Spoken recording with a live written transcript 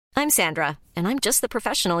I'm Sandra, and I'm just the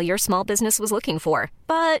professional your small business was looking for.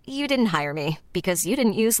 But you didn't hire me because you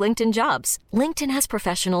didn't use LinkedIn Jobs. LinkedIn has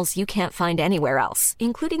professionals you can't find anywhere else,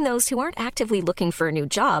 including those who aren't actively looking for a new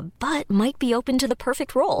job, but might be open to the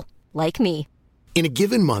perfect role, like me. In a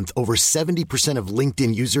given month, over 70% of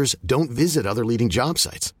LinkedIn users don't visit other leading job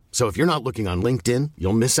sites. So if you're not looking on LinkedIn,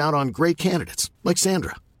 you'll miss out on great candidates like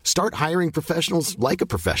Sandra. Start hiring professionals like a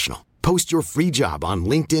professional. Post your free job on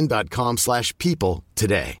linkedin.com/people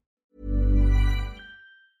today.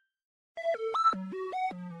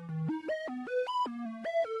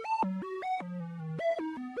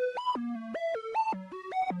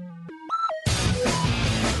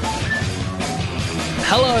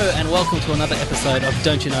 Hello and welcome to another episode of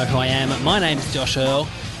Don't You Know Who I Am? My name's Josh Earl.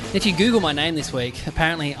 If you Google my name this week,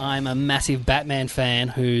 apparently I'm a massive Batman fan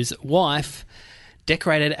whose wife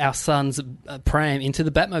decorated our son's pram into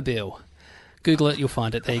the Batmobile. Google it, you'll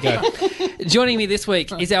find it. There you go. Joining me this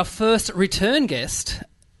week is our first return guest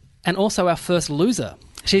and also our first loser.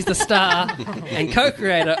 She's the star and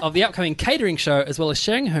co-creator of the upcoming catering show, as well as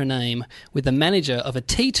sharing her name with the manager of a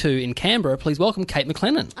T2 in Canberra. Please welcome Kate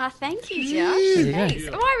McLennan. Oh, thank you, Josh. Thanks.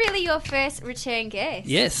 Go. Am I really your first return guest?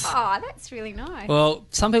 Yes. Oh, that's really nice. Well,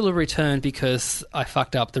 some people have returned because I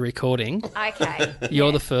fucked up the recording. Okay.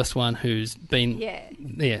 You're the first one who's been... Yeah.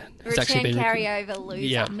 Yeah. It's actually Return been carryover loser.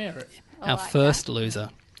 Yeah. I Our like first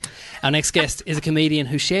loser. Our next guest is a comedian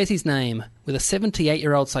who shares his name with a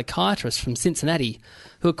 78-year-old psychiatrist from Cincinnati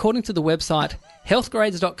who, according to the website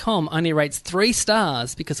healthgrades.com, only rates 3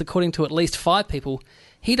 stars because, according to at least 5 people,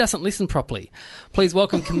 he doesn't listen properly. Please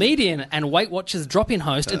welcome comedian and Weight Watchers drop-in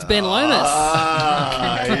host, it's Ben Lomas.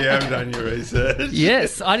 You have done your research.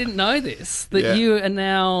 Yes, I didn't know this, that you are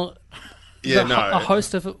now... a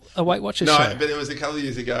host of a Weight Watchers show. No, but it was a couple of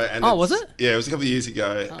years ago. And was it? Yeah, it was a couple of years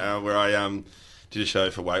ago where I did a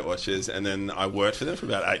show for Weight Watchers, and then I worked for them for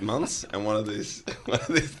about 8 months. And one of these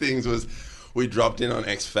things was we dropped in on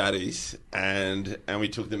ex-fatties and we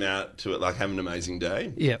took them out to have an amazing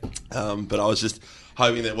day. Yeah. But I was just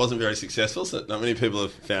hoping that it wasn't very successful, so not many people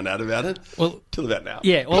have found out about it. Well, till about now.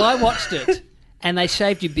 Yeah. Well, I watched it, and they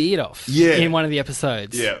shaved your beard off. Yeah. In one of the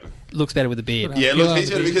episodes. Yeah. Looks better with the beard. Yeah, it looks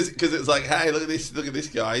easier because it's like, hey, look at this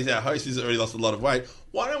guy. He's our host. He's already lost a lot of weight.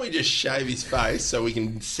 Why don't we just shave his face so we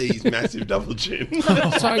can see his massive double chin?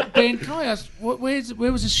 So, Ben, can I ask, where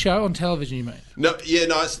was this show on television you made? No,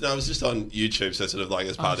 it was just on YouTube, so sort of like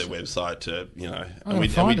as part of their website to, we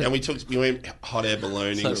went hot air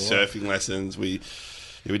ballooning, surfing lessons. We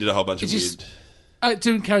did a whole bunch of weird.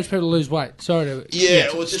 To encourage people to lose weight. Sorry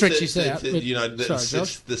to stretch this out.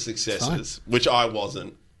 The successes, which I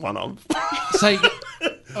wasn't one of. So,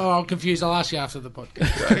 I'm confused. I'll ask you after the podcast.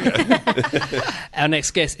 Our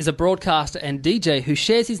next guest is a broadcaster and DJ who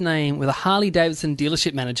shares his name with a Harley-Davidson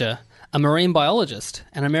dealership manager, a marine biologist,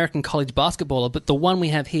 an American college basketballer, but the one we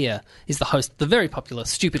have here is the host of the very popular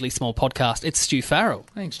Stupidly Small podcast. It's Stu Farrell.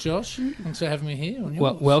 Thanks, Josh. Thanks for having me here.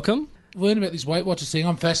 Welcome. Learn about this Weight Watchers thing.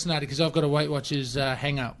 I'm fascinated because I've got a Weight Watchers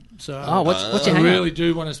hang-up. So what's your I hang-up? really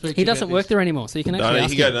do want to speak to you. He doesn't work there anymore, so you can actually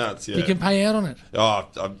ask he him. can go nuts, yeah. You can pay out on it. Oh,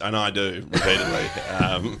 and I do, repeatedly.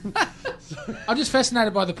 I'm just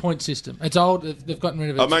fascinated by the point system. It's old. They've gotten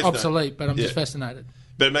rid of it. It's obsolete, but I'm just fascinated.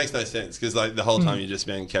 But it makes no sense because the whole time you're just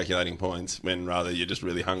been calculating points when rather you're just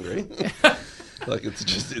really hungry.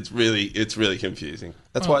 It's really confusing.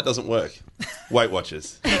 That's why it doesn't work. Weight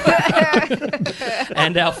Watchers.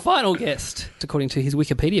 And our final guest, according to his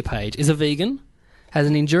Wikipedia page, is a vegan, has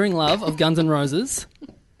an enduring love of Guns N' Roses,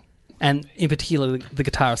 and in particular the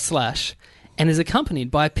guitarist Slash, and is accompanied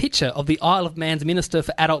by a picture of the Isle of Man's Minister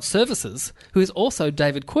for Adult Services, who is also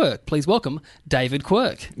David Quirk. Please welcome David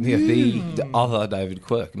Quirk. Yeah, the other David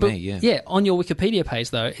Quirk, me, yeah. Yeah, on your Wikipedia page,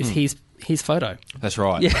 though, is his photo. That's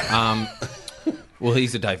right. Yeah. Well,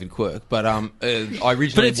 he's a David Quirk, but I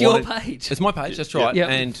originally... But it's your page. It's my page, that's right. Yep.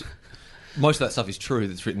 And most of that stuff is true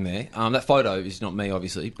that's written there. That photo is not me,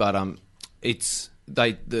 obviously, but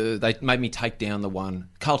they made me take down the one...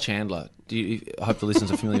 Carl Chandler. I hope the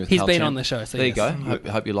listeners are familiar with Carl Chandler. He's been on the show, so there yes. you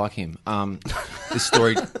go. Hope you like him. This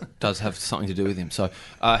story does have something to do with him. So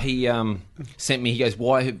he sent me... He goes,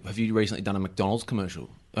 why have you recently done a McDonald's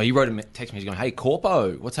commercial? Oh, he wrote a text message going, hey,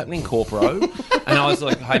 Corpo, what's happening, Corporo? And I was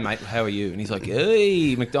like, hey, mate, how are you? And he's like,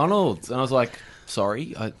 hey, McDonald's. And I was like,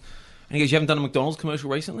 sorry. And he goes, you haven't done a McDonald's commercial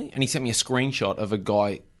recently? And he sent me a screenshot of a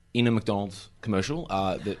guy in a McDonald's commercial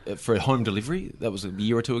for home delivery. That was a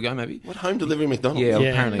year or two ago, maybe. What, home delivery McDonald's? Yeah,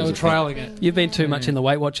 apparently. They were trialling it. You've been too much in the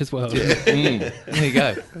Weight Watchers world. There you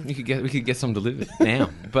go. We could get some delivered now.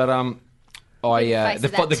 But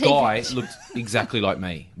The guy looked exactly like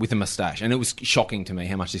me with a moustache, and it was shocking to me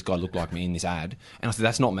how much this guy looked like me in this ad. And I said,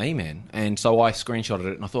 "That's not me, man." And so I screenshotted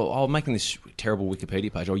it, and I thought, "Oh, I'm making this terrible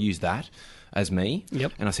Wikipedia page. I'll use that as me."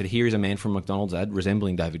 Yep. And I said, "Here is a man from McDonald's ad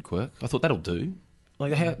resembling David Quirk." I thought that'll do.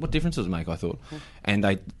 Like, what difference does it make? I thought, and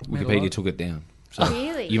Wikipedia took it down. So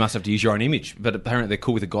Really? You must have to use your own image. But apparently they're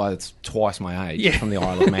cool with a guy that's twice my age from the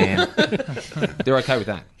Isle of Man. They're okay with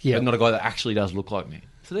that. Yeah. But not a guy that actually does look like me.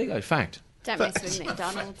 So there you go, fact. Don't mess with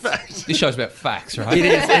McDonald's. This show's about facts, right? It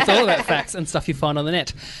is. It's all about facts and stuff you find on the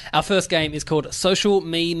net. Our first game is called Social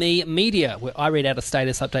Me Media, where I read out a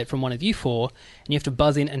status update from one of you four, and you have to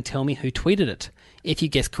buzz in and tell me who tweeted it. If you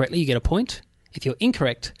guess correctly, you get a point. If you're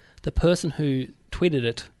incorrect, the person who tweeted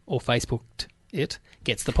it or Facebooked it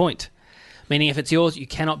gets the point. Meaning if it's yours, you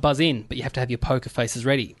cannot buzz in, but you have to have your poker faces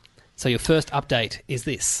ready. So your first update is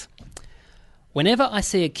this. Whenever I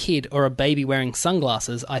see a kid or a baby wearing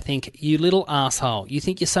sunglasses, I think, you little asshole. You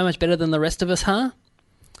think you're so much better than the rest of us, huh?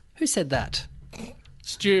 Who said that?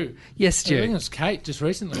 Stu. Yes, Stu. I think it was Kate just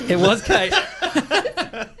recently. It was Kate. This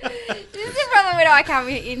is the problem when I come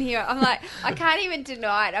in here. I'm like, I can't even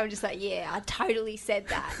deny it. I'm just like, yeah, I totally said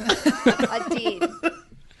that. I did.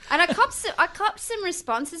 And I copped some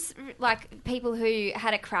responses, like people who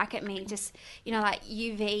had a crack at me, just, like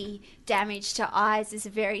UV damage to eyes is a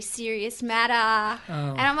very serious matter. Oh.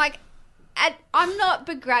 And I'm like, I'm not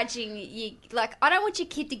begrudging you. Like, I don't want your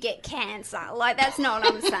kid to get cancer. Like, that's not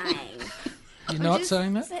what I'm saying. You're not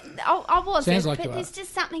saying that? I wasn't. Sounds like but there's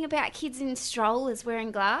just something about kids in strollers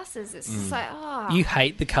wearing glasses. It's just like, oh. You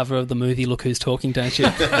hate the cover of the movie Look Who's Talking, don't you? I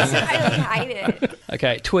totally hate it.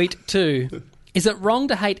 Okay, tweet 2. Is it wrong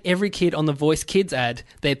to hate every kid on the Voice Kids ad,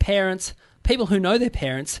 their parents, people who know their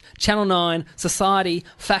parents, Channel 9, Society,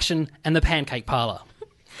 Fashion, and the Pancake Parlour?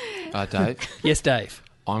 Dave? Yes, Dave.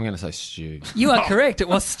 I'm going to say Stu. You are correct. It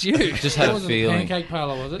was Stu. I just had a feeling. Pancake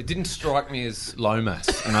Parlour, was it? It didn't strike me as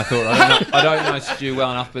Lomas, and I thought, I don't know Stu well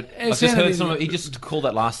enough, but I've just heard he just called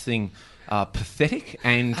that last thing pathetic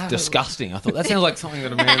and disgusting. I thought that sounds like something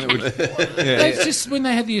that a man that would. It's just when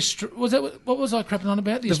they had the what was I crapping on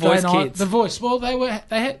about? The Voice Kids. The Voice. Well, they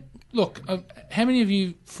had. Look, how many of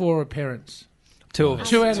you four are parents? 2 of us.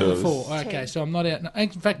 2 out of the 4. Okay, so I'm not out. In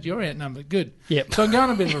fact, you're outnumbered. Good. Yep. So I'm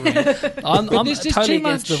going a bit of a rant. I'm totally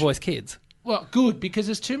against the Voice Kids. Well, good, because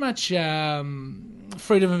there's too much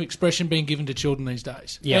freedom of expression being given to children these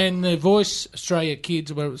days. Yep. And the Voice Australia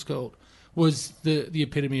Kids, or whatever it's called, was the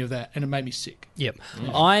epitome of that, and it made me sick. Yep.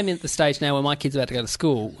 I'm at the stage now where my kid's about to go to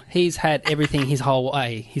school. He's had everything his whole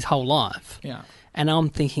life. Yeah. And I'm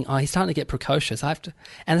thinking, he's starting to get precocious. And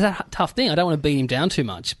it's a tough thing. I don't want to beat him down too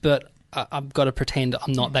much, but I've got to pretend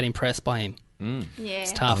I'm not that impressed by him. Yeah.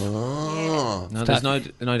 It's tough. Oh. No, there's no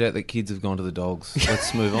doubt that kids have gone to the dogs.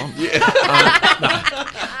 Let's move on.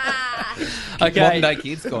 Okay. Modern day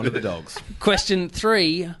kids gone to the dogs. Question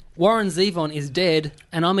 3. Warren Zevon is dead,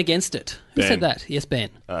 and I'm against it. Who said that? Yes, Ben.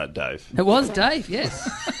 Dave. It was Dave, yes.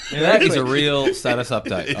 That is a real status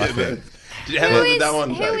update, I think. Who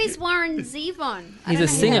is Warren Zevon? He's a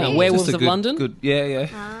singer, Werewolves of London. Good,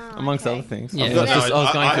 amongst other things. Yeah.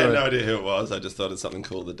 I had no idea who it was. I just thought it's something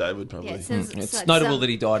cool that Dave would probably. It's notable that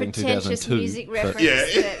he died in 2002. Music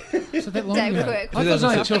reference. So that long Dave ago. Quirk. I thought it was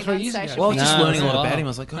only 2 or 3 years ago. Well, I was just learning a lot wow. about him. I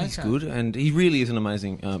was like, he's good, and he really is an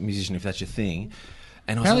amazing musician, if that's your thing.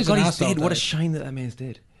 And I was Apparently like, he's he's an dead. arsehole, What a Dave. shame that man man's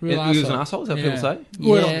dead. Real He was an arsehole. asshole, is that what people say?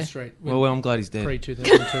 Word Yeah. on the street. Well, I'm glad he's dead.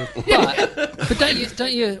 Pre-2002. But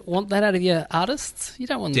don't you want that out of your artists? You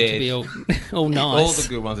don't want them to Dead. be all nice. All the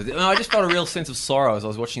good ones are dead. No, I just felt a real sense of sorrow as I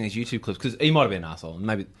was watching these YouTube clips, because he might have been an asshole. And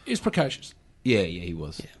maybe, He's precocious. yeah, he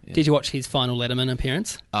was. Yeah. Did you watch his final Letterman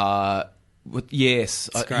appearance? Yes.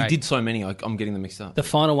 He great. did so many, I'm getting them mixed up. The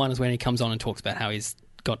final one is when he comes on and talks about how he's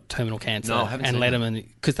got terminal cancer. No, I haven't and seen Letterman,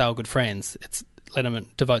 because they were good friends, Letterman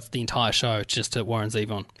devotes the entire show just to Warren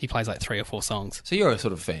Zevon. He plays like 3 or 4 songs. So you're a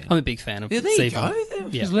sort of fan. I'm a big fan of Yeah, there you Zevon. go.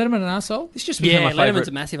 Yeah. Is Letterman an arsehole? It's just Yeah, become my Letterman's favourite.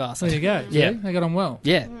 a massive arsehole. There you go. Yeah. See? They got on well.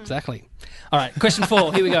 Yeah, exactly. All right, question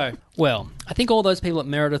 4. Here we go. Well, I think all those people at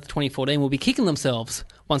Meredith 2014 will be kicking themselves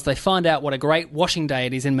once they find out what a great washing day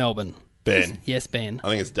it is in Melbourne. Ben. Yes, Ben. I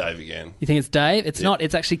think it's Dave again. You think it's Dave? It's not.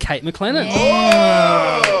 It's actually Kate McLennan.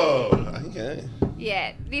 Oh, okay.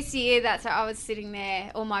 Yeah, this year I was sitting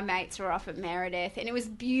there. All my mates were off at Meredith, and it was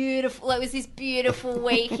beautiful. It was this beautiful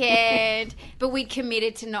weekend, but we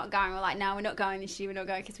committed to not going. We're like, no, we're not going this year. We're not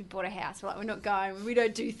going because we bought a house. We're like, we're not going. We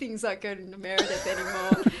don't do things like going to Meredith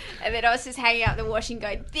anymore. And then I was just hanging out the washing,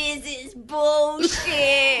 going, "This is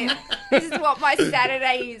bullshit. This is what my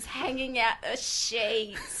Saturday is: hanging out the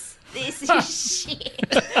sheets." This is shit.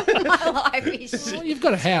 My life is Well, shit. you've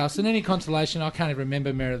got a house, and any consolation, I can't even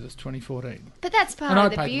remember Meredith's 2014. But that's part And I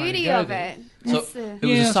of the paid money to beauty go of there. it. So That's it the,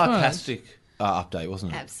 was Yeah, I a suppose. sarcastic update,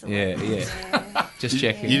 wasn't it? Absolutely. Yeah. Just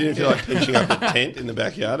checking. You didn't feel like pitching up a tent in the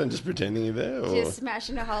backyard and just pretending you're there? Or just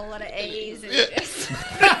smashing a whole lot of E's and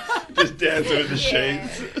just dancing with the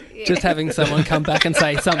sheets? yeah. Just having someone come back and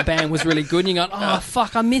say some band was really good, and you go, "Oh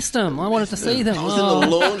fuck, I missed them. I wanted to see them." I was in Oh. the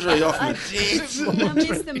laundry off my tits. I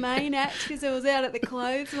missed the main act because I was out at the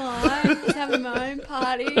clothesline. I was having my own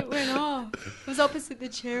party. It went off. It was opposite the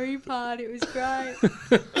cherry party. It was great.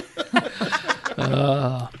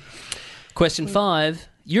 Question 5.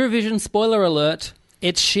 Eurovision spoiler alert.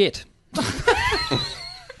 It's shit.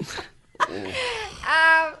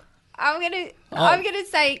 I'm gonna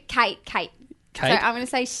say Kate. Kate? So I'm gonna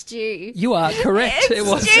say Stu. You are correct. It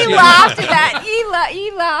was Stu Stu. laughed at that.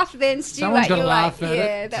 You laughed then, Stu. Someone's like, gotta you laugh like, at it.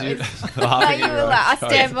 yeah, that was. Laugh No, at you you, were right. like, I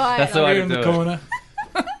stand by That's it. the way Over to in do the it. corner.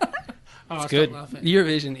 Oh, Good. stop laughing.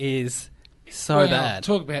 Eurovision is so Well, bad.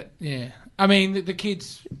 Talk about I mean the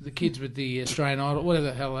kids with the Australian Idol, whatever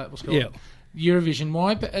the hell that was called. Yeah. Eurovision.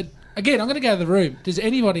 Why? But again, I'm going to go to the room. Does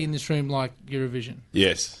anybody in this room like Eurovision?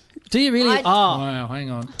 Yes. Do you really? I- Wow, hang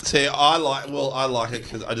on. See, I like it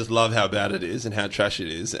because I just love how bad it is and how trash it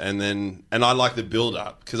is, and I like the build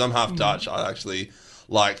up because I'm half Dutch. I actually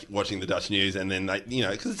like watching the Dutch news, and then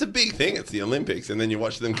because it's a big thing. It's the Olympics, and then you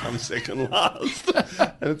watch them come second last,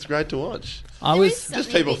 and it's great to watch. I There is was. something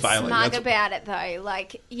Just people a bit failing, smug that's- about it though.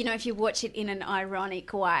 Like, if you watch it in an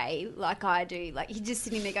ironic way, like I do, like you're just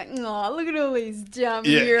sitting there going, "Oh, look at all these dumb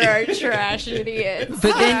Yeah. Euro trash idiots."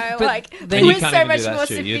 But then- but like then we're you can't so even much do that, more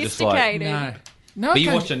Stu. You're just like- sophisticated. No, But you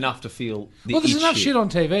okay. watched enough to feel the Well, there's itch enough shit on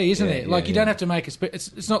TV, isn't Yeah, there? Like, yeah, you yeah. don't have to make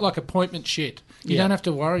it's not like appointment shit. You Yeah. don't have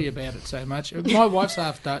to worry about it so much. My wife's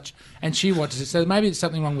half Dutch, and she watches it, so maybe there's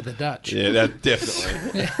something wrong with the Dutch. Yeah, that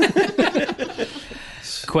definitely.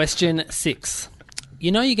 Question 6.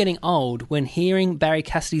 You know you're getting old when hearing Barry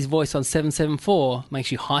Cassidy's voice on 774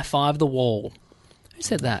 makes you high-five the wall. Who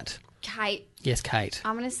said that? Kate, Yes, Kate.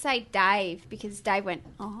 I'm going to say Dave because Dave went,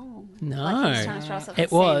 "Oh, No. like he was trying to throw us off the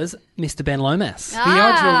It was Mr. Ben Lomas. The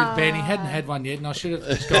odds were Ah. with Ben. He hadn't had one yet, and I should have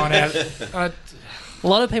just gone out. A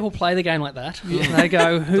lot of people play the game like that. They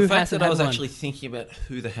go, who The fact hasn't that I had was one? actually thinking about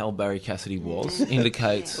who the hell Barry Cassidy was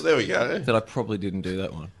indicates There we go. that I probably didn't do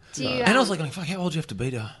that one. Do you, And I was like, fuck, how old do you have to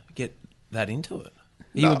be to get that into it?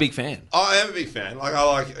 Are you No. a big fan? I am a big fan. Like I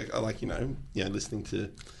like listening to.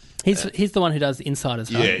 He's the one who does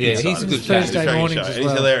Insiders, right? Yeah, he's a Inside. good It's chat. Thursday a cracking mornings show. as And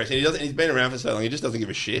well. he's hilarious. And he's been around for so long. He just doesn't give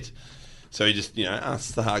a shit. So he just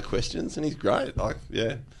asks the hard questions, and he's great. Like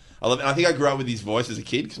I love it. I think I grew up with his voice as a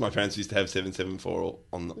kid because my parents used to have 774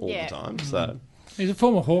 on all Yeah. the time. So He's a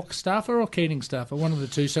former Hawk staffer or Keating staffer, one of the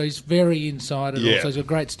two. So he's very inside it. Yeah. Also, he's got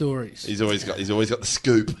great stories. he's always got the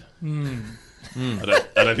scoop. I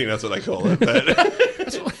don't think that's what they call it. But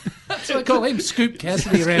That's what I call him, Scoop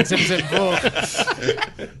Cassidy around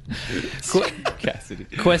 774. Cassidy.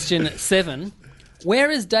 Question 7. Where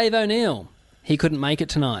is Dave O'Neill? He couldn't make it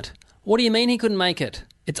tonight. What do you mean he couldn't make it?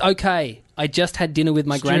 It's okay. I just had dinner with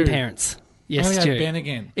my Stu. grandparents. Yes, Oh, yeah, Stu. Ben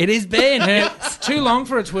again. It is Ben. It's too long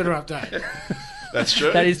for a Twitter update. that's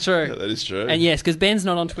true. That is true. That is true. And yes, because Ben's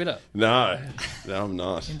not on Twitter. No, I'm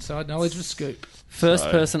not. Inside knowledge with Scoop. First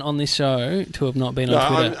person on this show to have not been No,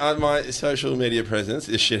 on Twitter. my social media presence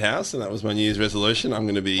is shithouse, and that was my New Year's resolution. I'm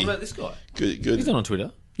going to be What about this guy? good. He's not on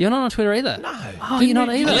Twitter. You're not on Twitter either? No. Oh, you're not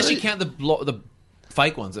either? Unless you count the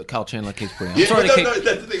fake ones that Carl Chandler keeps putting out. Yeah, I'm sorry no, to keep... no,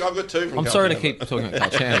 that's the thing. I've got two from I'm Carl sorry to Chandler. keep talking about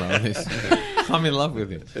Carl Chandler on this. I'm in love with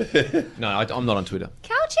him. No, I'm not on Twitter.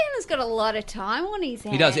 Carl Chandler's got a lot of time on his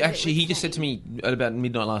hands. He does. it Actually, would he just said to seem. me at about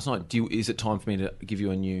midnight last night, is it time for me to give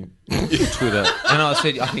you a new Twitter? And I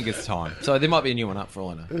said, I think it's time. So there might be a new one up for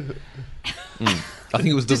all I know. I think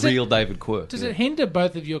it was the real David Quirk. Does yeah. it hinder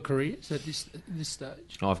both of your careers at this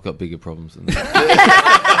stage? I've got bigger problems than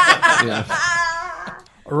that. Yeah.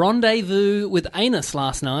 Rendezvous with Anus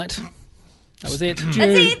last night. That was it. That's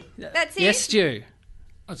it. That's it. Yes, Stu.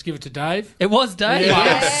 Let's give it to Dave. It was Dave.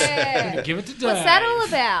 Yeah. Give it to Dave. What's that all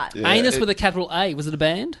about? Anus with a capital A. Was it a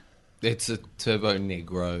band? It's a Turbo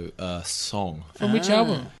Negro song. From which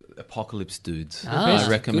album? Apocalypse Dudes. Ah, I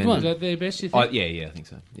recommend good one. Is it. that their best, you think? Yeah, I think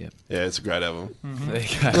so. Yeah. Yeah, it's a great album. There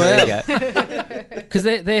you go. There you go. Because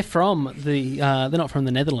they're from the they're not from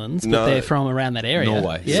the Netherlands, but No. they're from around that area.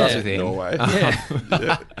 Norway. Yeah. Starts with N. Norway. Yeah.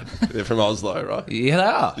 Yeah. They're from Oslo, right? Yeah, they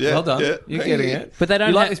are. Yeah, well done. yeah. You're Thank getting you. it. But they don't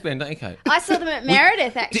You like have- this band, don't you, Kate? I saw them at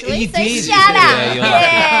Meredith, actually. you so did? shut up. Yeah, you're lucky.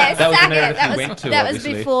 Yeah, That was suck the it. Meredith That you was, went to, that was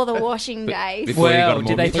obviously. before the washing days. Before you got Well, a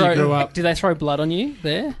did they mortgage. You grew up. did they throw blood on you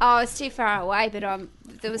there? Oh, I was too far away, but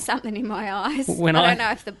there was something in my eyes. I When don't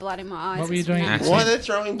know if the blood in my eyes. What were you was doing? natural. Why are they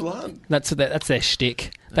throwing blood? That's their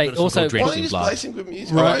shtick. They got a song also called Drink Why don't you just blood. play some good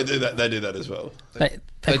music? Right. Oh, they do that. They do that as well. they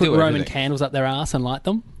They put do Roman everything. candles up their ass and light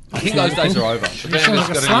them. I think those days are over. You sound like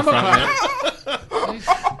a slumber party.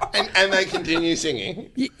 And they continue singing.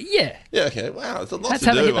 Yeah. Yeah, okay. Wow, there's a lot That's to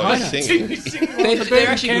how they do get the while high they're notes. singing. They're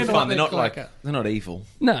actually good candle fun. up They're their not like clacker. they're not evil.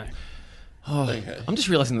 No. Okay. I'm just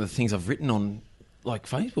realising the things I've written on like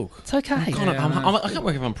Facebook. It's okay. I can't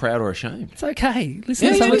work if I'm proud or ashamed. It's okay. Listen,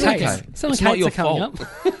 Yeah, some it's Kate's, okay. some It's Kate's not your are coming fault.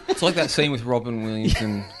 up. It's like that scene with Robin Williams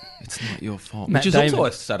and It's Not Your Fault, Matt which is Damon. also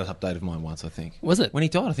a status update of mine once, I think. Was it? When he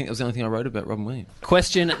died, I think that was the only thing I wrote about Robin Williams.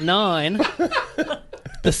 Question 9.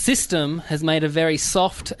 The system has made a very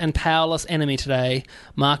soft and powerless enemy today.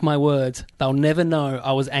 Mark my words, they'll never know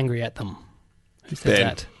I was angry at them. Who said Ben.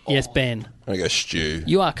 that? Yes, Ben. I'm going to go Stu.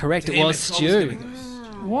 You are correct. It was Stu.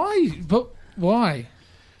 Why? But why?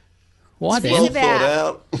 Why, Well Ben?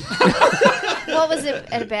 about- thought out. What was it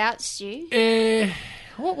about, Stu?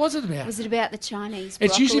 What was it about? Was it about the Chinese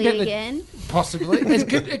It's broccoli usually about the- again? Possibly.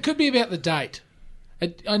 It could be about the date.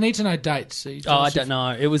 I need to know dates. See, Oh, I don't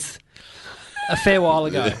know. It was a fair while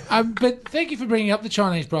ago. But thank you for bringing up the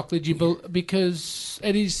Chinese broccoli, because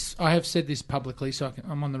it is. I have said this publicly, so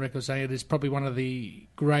I'm on the record saying it is probably one of the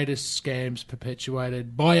greatest scams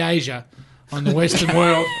perpetuated by Asia on the Western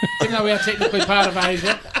world. Even though we are technically part of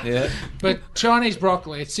Asia, Yeah. but Chinese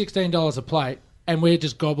broccoli, it's $16 a plate, and we're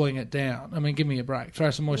just gobbling it down. I mean, give me a break. Throw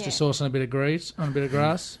some oyster Yeah. sauce on a bit of grease, on a bit of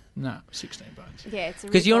grass. No, $16. Yeah, it's a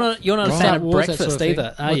Because you're rip-off. not a Right. fan of Wars, that breakfast sort of thing.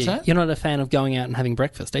 either, are What's you? that? You're not a fan of going out and having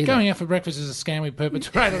breakfast either. Going out for breakfast is a scam we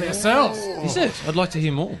perpetrate on ourselves. Is it? I'd like to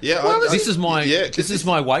hear more. Yeah, This is my yeah, 'cause this is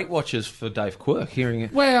my Weight Watchers for Dave Quirk. Hearing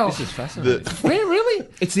it. Well, This is fascinating. Where really?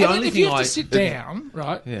 It's the And then only if you thing have I- to sit down,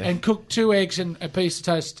 right, Yeah. and cook 2 eggs and a piece of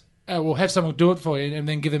toast, we'll have someone do it for you, and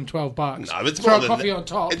then give them $12. No, but it's Throw more a than coffee that. on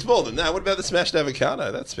top. It's more than that. What about the smashed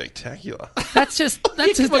avocado? That's spectacular. That's just Well,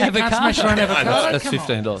 you can't smash your own avocado. avocado. That's Come on.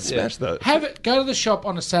 $15. Yeah. Smash those. Have it. Go to the shop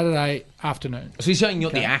on a Saturday afternoon. So you're saying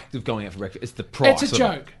not the act of going out for breakfast; it's the price. It's a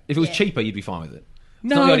of it. joke. If it was cheaper, you'd be fine with it.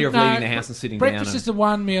 No, not the idea of no, leaving the house and sitting breakfast down. is the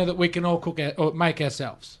one meal that we can all cook or make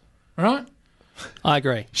ourselves. All right. I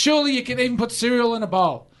agree. Surely you can even put cereal in a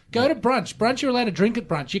bowl. Go to brunch. Brunch, you're allowed to drink at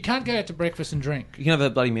brunch. You can't go out to breakfast and drink. You can have a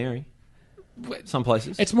Bloody Mary. Some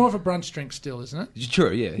places. It's more of a brunch drink still, isn't it?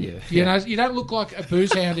 True. Yeah. Yeah. You know, you don't look like a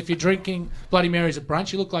booze hound if you're drinking Bloody Marys at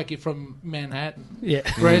brunch. You look like you're from Manhattan. Yeah.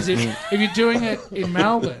 Whereas if you're doing it in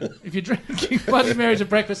Melbourne, if you're drinking Bloody Marys at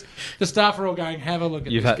breakfast, the staff are all going, "Have a look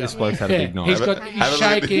at You've this had guy." this bloke's had a big night. He's Have a look at-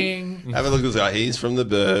 shaking. Have a look at this guy. He's from the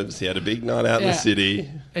burbs. He had a big night out in Yeah. the city.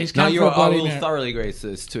 He's No, come you're for a right. I Bloody will Mary. thoroughly agree.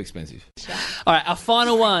 It's too expensive. All right, our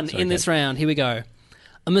final one in this round. Here we go.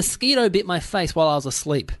 A mosquito bit my face while I was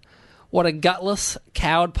asleep. What a gutless,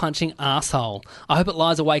 coward-punching asshole. I hope it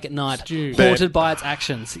lies awake at night, Stu. haunted by its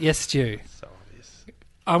actions. Yes, Stu.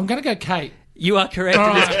 I'm going to go Kate. You are correct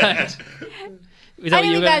in this case. Is that I what know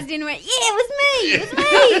you you were guys gonna, didn't went, yeah, it was me. It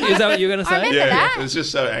was me. is that what you were going to I say? remember Yeah, that. it was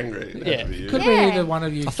just so angry. It had to be you. Could Yeah. be either one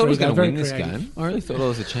of you. I thought I was three, going to though. win Very this creative. game. I really thought there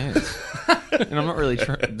was a chance, and I'm not really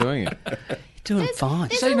doing it. Doing fine.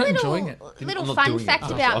 There's So you're a not little, enjoying it? little I'm not fun doing it. fact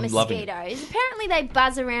I'm about loving it. mosquitoes. Apparently, they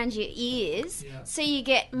buzz around your ears, so you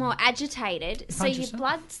get more agitated. So punch your yourself?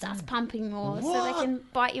 blood starts pumping more, so they can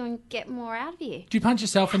bite you and get more out of you. Do you punch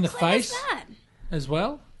yourself in the Clever face as that. as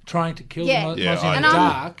well? Trying to kill Yeah. the Yeah, mozzie in I the do.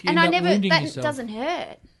 dark. You And end I up never. wounding That yourself. doesn't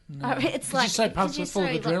hurt. It's like so pumped did you full of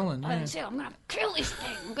say, adrenaline, Like, yeah. "Oh, I'm gonna kill this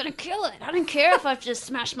thing. I'm gonna kill it. I don't care if I've just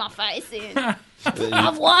smashed my face in.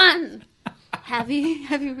 I've won. Have you?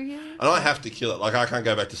 Have you really? And I have to kill it. Like, I can't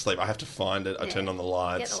go back to sleep. I have to find it. I turn on the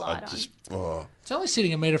lights. the light I just... Oh. It's only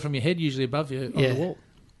sitting a metre from your head, usually above you on Yeah. the wall.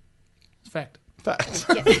 It's a fact. Fact.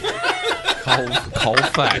 Cold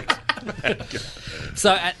fact.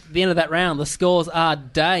 So at the end of that round, the scores are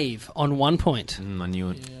Dave on 1 point, I knew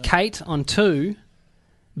it. Kate on 2,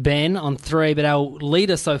 Ben on 3, but our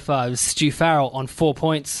leader so far is Stu Farrell on 4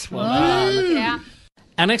 points. Well done. Look it out.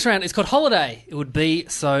 Our next round is called Holiday. It would be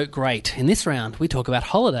so great. In this round, we talk about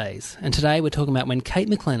holidays. And today we're talking about when Kate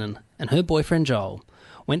McLennan and her boyfriend Joel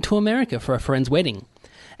went to America for a friend's wedding.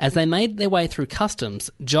 As they made their way through customs,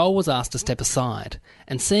 Joel was asked to step aside.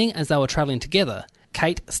 And seeing as they were travelling together,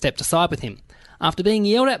 Kate stepped aside with him. After being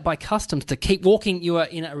yelled at by customs to keep walking, you are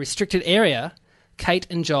in a restricted area, Kate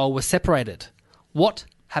and Joel were separated. What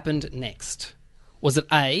happened next? Was it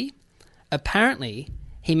A, apparently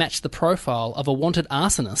he matched the profile of a wanted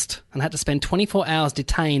arsonist and had to spend 24 hours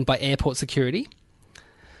detained by airport security?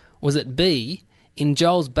 Was it B, in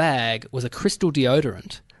Joel's bag was a crystal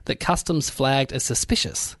deodorant that customs flagged as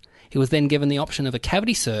suspicious? He was then given the option of a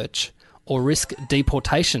cavity search or risk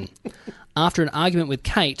deportation. After an argument with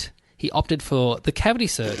Kate, he opted for the cavity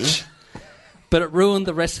search, but it ruined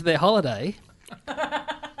the rest of their holiday.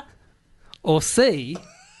 Or C,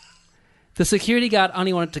 the security guard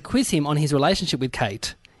only wanted to quiz him on his relationship with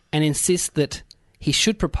Kate and insist that he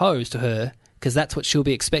should propose to her because that's what she'll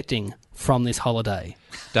be expecting from this holiday.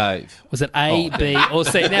 Dave. Was it A, B, or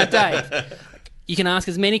C? Now, Dave, you can ask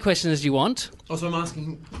as many questions as you want. Also, I'm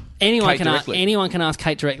asking Anyone Kate can directly. anyone can ask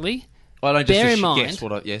Kate directly. I don't Bear just in mind- guess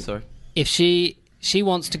what I... Yeah, sorry. If she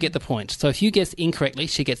wants to get the point. So if you guess incorrectly,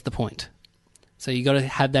 she gets the point. So you got to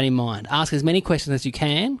have that in mind. Ask as many questions as you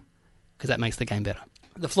can because that makes the game better.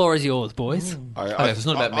 The floor is yours, boys. It's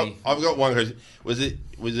not about me. I've got one question. Was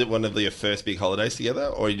it one of your first big holidays together,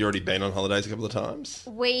 or you'd already been on holidays a couple of times?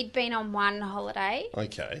 We'd been on one holiday.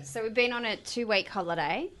 Okay. So we've been on a 2-week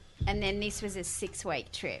holiday, and then this was a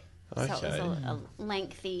 6-week trip. So it was Okay. a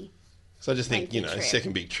lengthy. So I just think, Lengthy trip.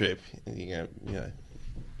 second big trip.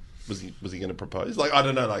 Was he going to propose? Like, I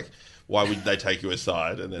don't know. Like, why would they take you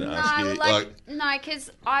aside and then ask you? No,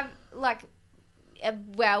 because I've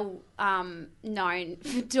well known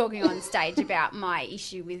for talking on stage about my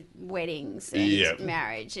issue with weddings and Yep.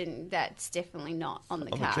 marriage, and that's definitely not on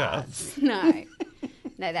the On the cards. No,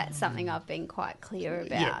 that's something I've been quite clear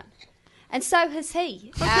about, Yep. and so has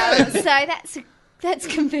he. So that's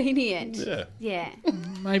convenient. Yeah.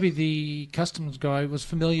 Maybe the customs guy was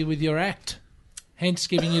familiar with your act, hence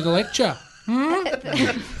giving you the lecture.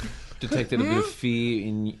 Detected a bit of fear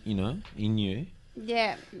in you.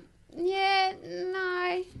 Yeah. Yeah,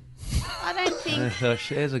 no. I don't think So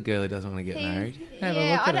there's a girl who doesn't want to get married. Have a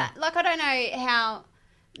yeah, look at I don't know how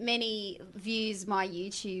many views my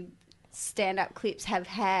YouTube stand-up clips have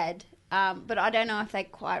had, but I don't know if they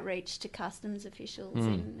quite reached to customs officials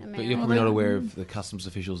in America. But you're probably not aware of the customs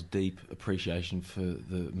officials' deep appreciation for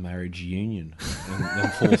the marriage union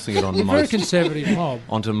and forcing it on Very most conservative mob.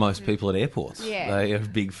 onto most people at airports. Yeah. They are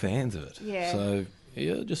big fans of it. Yeah. So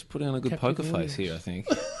yeah, just putting on a good Captive poker face audience. here, I think.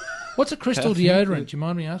 What's a crystal deodorant? Do you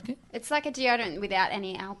mind me asking? It's like a deodorant without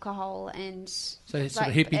any alcohol and So it's sort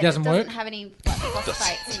of like, hippie, it doesn't work? doesn't have any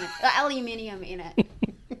phosphates in it. Aluminium in it.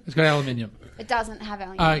 It's got aluminium. It doesn't have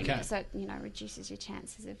aluminium in Okay. it, so it, reduces your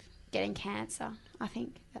chances of getting cancer. I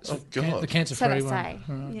think that's Oh, God. The so cancer-free they one. say.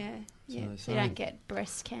 Right. Yeah. they So you don't get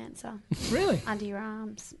breast cancer Really? under your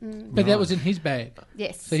arms. But that was in his bag.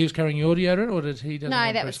 Yes. So he was carrying your deodorant, or did he? doesn't No,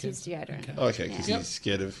 want that was breast his cancer? deodorant. Okay, because Yeah. he's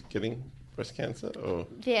scared of getting breast cancer, or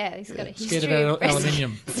Yeah, he's got a history Scared of of breast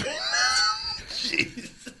aluminium.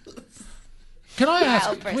 Can I ask?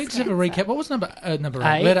 Wild Can we breast just have a cancer. recap? What was number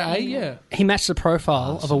A? eight? Letter A. Yeah. He matched the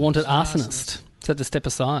profile of a wanted arsonist, so had to step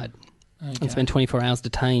aside and spend 24 hours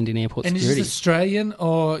detained in airport And is security. this Australian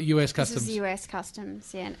or US This customs? is US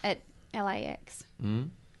Customs, yeah, at LAX.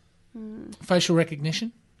 Facial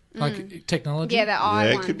recognition, like technology. Yeah, the eye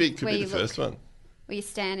yeah, one. it could be where the you first look, one. where you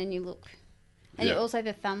stand and you look. And Yeah. you also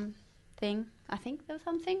the thumb thing. I think the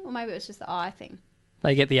thumb thing, or maybe it was just the eye thing.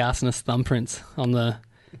 They get the arsonist thumbprints on the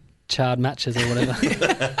charred matches or whatever.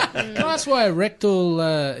 Can I ask why a rectal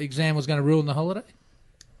exam was going to ruin the holiday?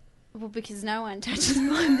 Well, because no one touches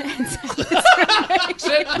my man's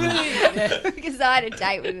Except me. because I had a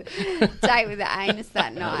date with the anus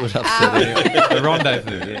that night. That would upset a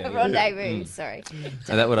rendezvous. Yeah. Rendezvous, sorry.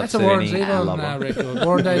 And that would That's a upset Warren any Zevon lover. record.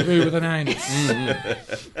 Rendezvous with an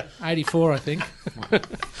anus. 84, I think.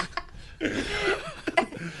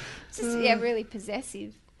 It's just, really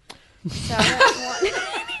possessive. So I don't want...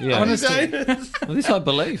 Yeah. Honestly. Well, this I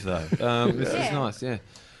believe though. This is Yeah. nice. Yeah.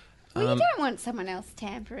 Well, you don't want someone else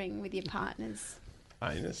tampering with your partner's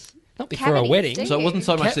Anus. Not before a cavities, wedding. do So it you? wasn't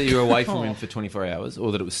so much that you were away from Oh. him for 24 hours,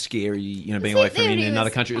 or that it was scary, being Was away it from that him he in another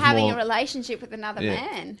was country. It was having more a relationship with another Yeah.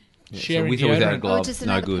 man. yeah, so Sharing with or without a deodorant. Or glove, just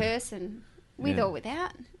no another good. person. With Yeah. or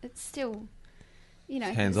without. It's still,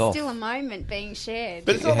 Hands it's off. still a moment being shared.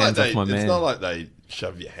 But it's Get not your like hands off my it's man. not like they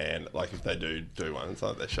shove your hand. Like if they do one, it's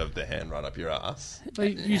not like they shove their hand right up your ass.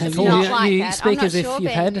 They use Have the you- force. Not like you that. speak I'm not as if sure, you've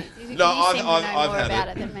Ben. had- You No, seem to know I've more had about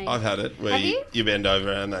it. it than me. I've had it where Have you? you bend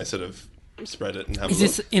over and they sort of spread it and have Is a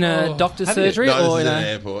look. this in a Oh. doctor's Have you? surgery No, or this in is in an a?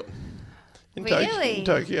 airport. Really? In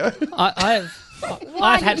Tokyo. Why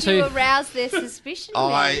I've had did you to. arouse their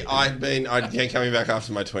coming back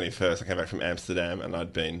after my 21st. I came back from Amsterdam and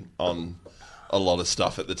I'd been on a lot of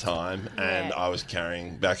stuff at the time, and Yeah. I was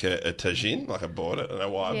carrying back a tagine, like I bought it. I don't know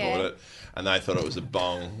why I Yeah. bought it, and they thought it was a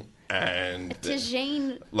bong, and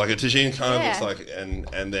Tagine. like a tagine kind of Yeah. looks like,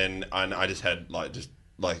 and then I just had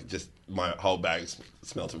just my whole bag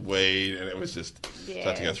smelt of weed, and it was just so I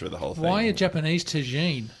had to go through the whole thing. Why a Japanese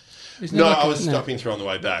tagine? Isn't No, it like I was stopping through on the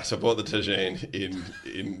way back. So I bought the tagine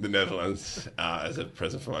in the Netherlands as a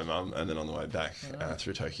present for my mum, and then on the way back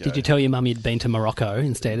through Tokyo. Did you tell your mum you'd been to Morocco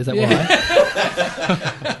instead? Is that why?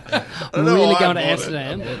 I don't know Really why going I to bought it.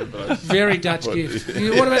 Amsterdam? Very Dutch gift.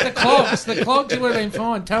 What about the clogs? The clogs would have been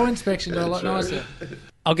fine. Toe inspections are a lot nicer.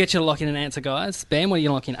 I'll get you to lock in an answer, guys. Ben, what are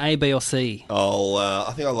you locking? A, B, or C?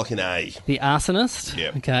 I think I'll lock in A. The arsonist.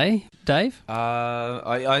 Yep. Okay, Dave.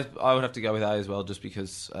 I would have to go with A as well, just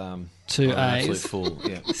because. Two I'm an absolute A's. fool.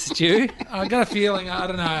 Yeah. Stu. I got a feeling, I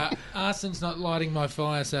don't know, arson's not lighting my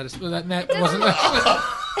fire, so to speak. That wasn't.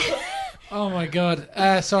 Oh my God.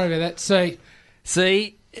 Sorry about that. C.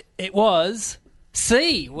 C. It was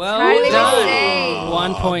C. Well Totally done. C.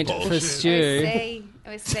 1 point bullshit. for It was Stu. C. It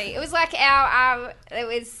was C. It was like our it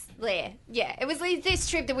was there. Yeah, it was like this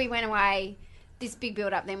trip that we went away, this big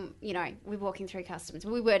build up. Then we're walking through customs.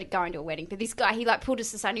 We were going to a wedding, but this guy he pulled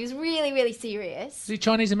us aside. He was really really serious. Is he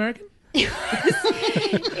Chinese American? He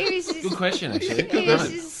was just, Good question, actually. he was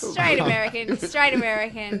just straight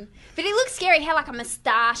American. But he looked scary. He had a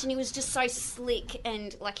moustache, and he was just so slick,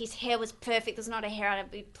 and his hair was perfect. There's not a hair out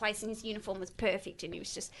of place, and his uniform was perfect, and he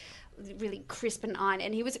was just really crisp and iron,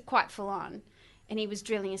 and he was quite full on. And he was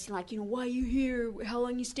drilling us, why are you here? How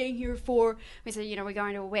long are you staying here for? We said, we're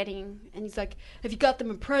going to a wedding. And he's like, have you got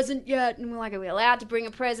them a present yet? And we're like, are we allowed to bring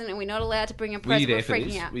a present? And we're not allowed to bring a present. you there We're for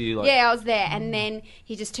freaking this? out. Were you Yeah, I was there. And then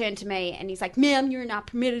he just turned to me and he's like, ma'am, you're not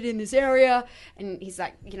permitted in this area. And he's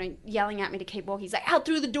yelling at me to keep walking. He's like, out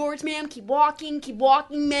through the doors, ma'am. Keep walking,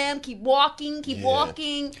 ma'am. Keep walking.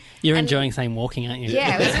 You're And- enjoying saying walking, aren't you?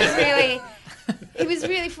 Yeah, it was just really... It was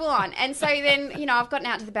really full on. And so then, I've gotten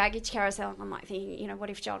out to the baggage carousel and I'm thinking, what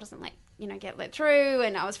if Joel doesn't get let through?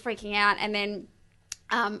 And I was freaking out. And then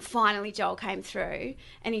finally Joel came through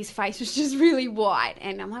and his face was just really white.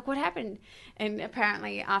 And I'm like, what happened? And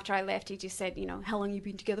apparently after I left, he just said, how long you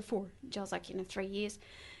been together for? Joel's like, 3 years.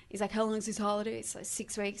 He's like, how long's his holiday? It's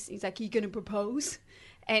 6 weeks. He's like, are you going to propose?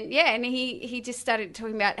 And yeah, and he just started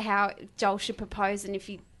talking about how Joel should propose and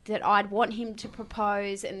that I'd want him to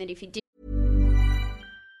propose and that if he did.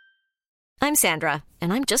 I'm Sandra,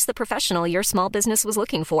 and I'm just the professional your small business was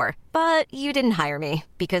looking for. But you didn't hire me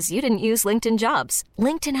because you didn't use LinkedIn Jobs.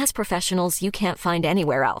 LinkedIn has professionals you can't find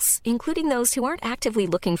anywhere else, including those who aren't actively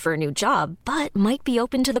looking for a new job, but might be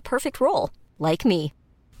open to the perfect role, like me.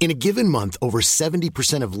 In a given month, over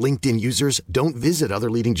 70% of LinkedIn users don't visit other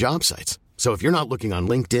leading job sites. So if you're not looking on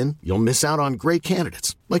LinkedIn, you'll miss out on great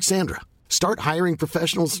candidates like Sandra. Start hiring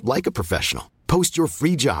professionals like a professional. Post your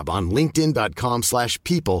free job on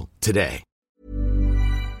linkedin.com/people today.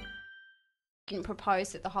 Didn't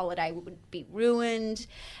propose that the holiday would be ruined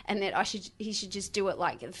and that he should just do it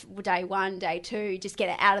day 1, day 2, just get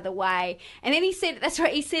it out of the way. And then he said, that's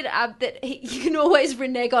right, he said that you can always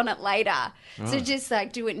renege on it later. Right. So just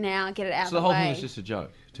do it now, get it out of the way. So the whole thing was just a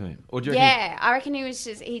joke to him? Or do you reckon I reckon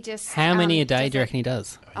he just... How many a day do you reckon he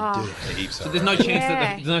does? So there's no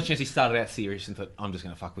chance he started out serious and thought, I'm just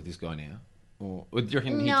going to fuck with this guy now? Or do you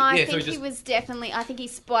reckon I think he was definitely... I think he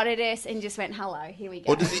spotted us and just went, hello, here we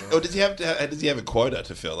go. Or does he have a quota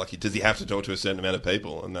to fill? Does he have to talk to a certain amount of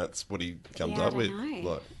people and that's what he comes up with?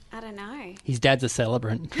 I don't know. His dad's a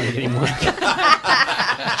celebrant, trying to get him work.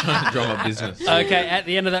 Trying to drum up business. Okay, at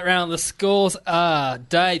the end of that round, the scores are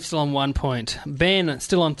Dave still on 1 point, Ben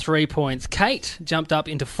still on 3 points, Kate jumped up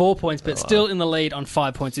into 4 points, but still in the lead on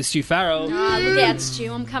 5 points is Stu Farrell. Look out,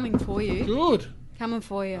 Stu, I'm coming for you. Good. Coming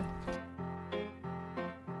for you.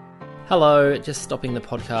 Hello, just stopping the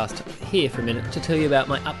podcast here for a minute to tell you about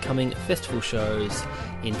my upcoming festival shows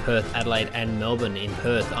in Perth, Adelaide and Melbourne. In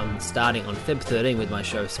Perth, I'm starting on Feb 13 with my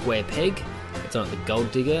show Square Peg. It's on at the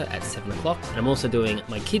Gold Digger at 7 o'clock. And I'm also doing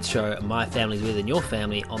my kids show, My Family's Within Your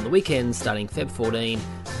Family, on the weekends starting Feb 14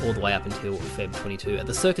 all the way up until Feb 22 at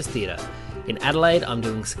the Circus Theatre. In Adelaide, I'm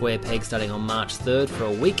doing Square Peg starting on March 3rd for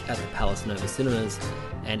a week at the Palace Nova Cinemas.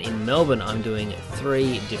 And in Melbourne, I'm doing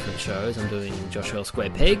 3 different shows. I'm doing Josh Earl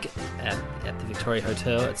Square Peg at the Victoria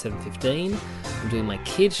Hotel at 7:15. I'm doing my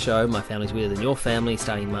kids show, My Family's Weirder Than Your Family,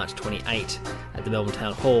 starting March 28 at the Melbourne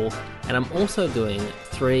Town Hall. And I'm also doing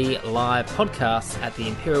 3 live podcasts at the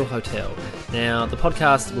Imperial Hotel. Now, the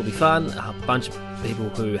podcasts will be fun. A bunch of people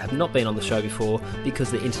who have not been on the show before,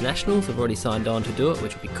 because the internationals have already signed on to do it,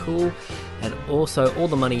 which will be cool. And also, all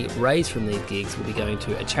the money raised from these gigs will be going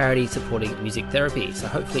to a charity supporting music therapy. So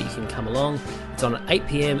hopefully you can come along. It's on at 8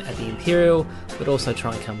 p.m. at the Imperial, but also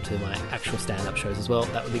try and come to my actual stand-up shows as well.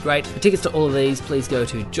 That would be great. For tickets to all of these, please go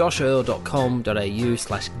to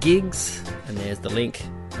joshearl.com.au/gigs, and there's the link.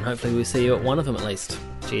 And hopefully we'll see you at one of them at least.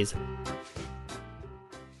 Cheers.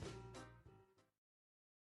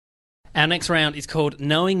 Our next round is called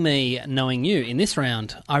Knowing Me, Knowing You. In this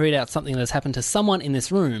round, I read out something that has happened to someone in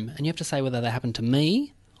this room, and you have to say whether they happened to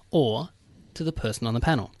me or to the person on the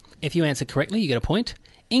panel. If you answer correctly, you get a point.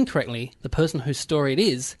 Incorrectly, the person whose story it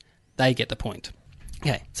is, they get the point.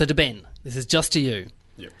 Okay, so to Ben, this is just to you.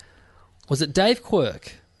 Yep. Was it Dave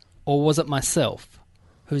Quirk or was it myself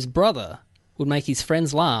whose brother would make his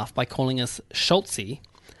friends laugh by calling us Schultzy,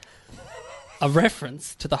 a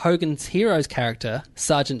reference to the Hogan's Heroes character,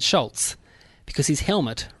 Sergeant Schultz, because his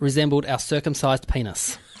helmet resembled our circumcised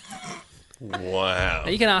penis? Wow. Now,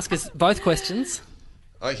 you can ask us both questions.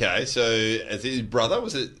 Okay, so as his brother,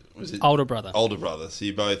 was it Older brother. older brother? So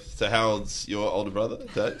you both. So how old's your older brother,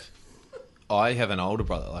 Dave? I have an older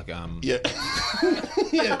brother, Yeah.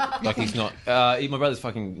 like he's not. My brother's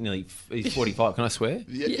fucking he's 45. Can I swear?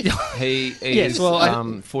 Yeah. He is Yes,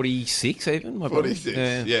 well, 46 even. My brother.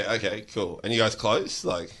 46. Yeah. Okay. Cool. And you guys close,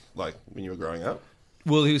 like when you were growing up?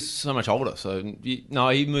 Well, he was so much older. So he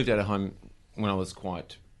moved out of home when I was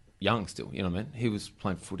quite young. Still, you know what I mean. He was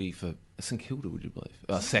playing footy for St Kilda. Would you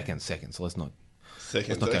believe? Second. So let's not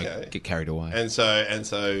Seconds. go Okay. get carried away.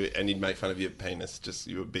 And you'd make fun of your penis. Just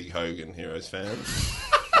you were a big Hogan Heroes fan.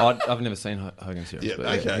 I've never seen Hogan's Heroes. Yeah. But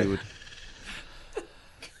Okay. he would.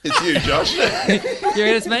 It's you, Josh. You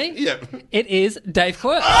reckon it's me? Yep. It is Dave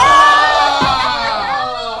Quirk.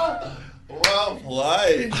 Well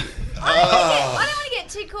played. I don't want to get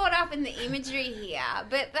too caught up in the imagery here,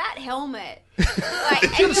 but that helmet,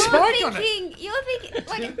 like, and a spike on it. you're thinking,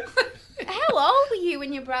 like, how old were you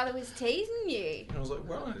when your brother was teasing you? I was like,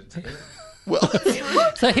 well, Well,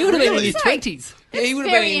 So he would have been in Really? his 20s. yeah, he would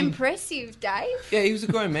have Very been. impressive, Dave. Yeah, he was a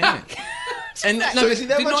grown man. And so is he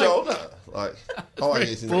that didn't much I- older? Like, oh, I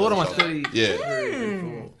guess he's Well, what am I, much older. 30?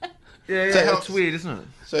 Yeah. Yeah, So how- it's weird, isn't it?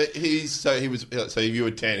 So if you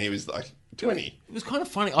were 10, he was like 20. It was kind of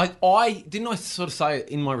funny. I didn't I sort of say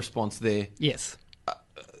in my response there. Yes.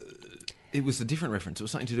 It was a different reference. It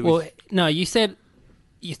was something to do Well, with. no, you said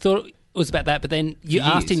you thought it was about that, but then you For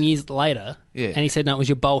asked years. him years later, Yeah. and he said, no, it was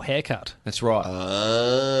your bowl haircut. That's right.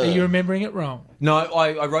 Are you remembering it wrong? No,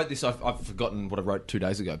 I wrote this. I've forgotten what I wrote 2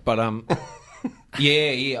 days ago. But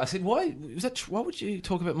yeah. I said, why was that? Why would you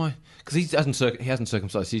talk about my? Because he hasn't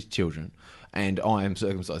circumcised his children, and I am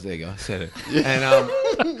circumcised. There you go. I said it.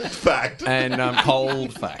 And Fact. and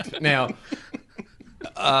cold fact. Now,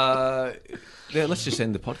 yeah, let's just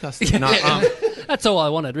end the podcast. No, That's all I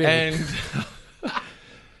wanted, really. and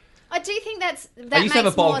I do think that used to have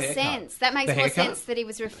makes a bowl more haircut. sense. That makes The more haircut? sense that he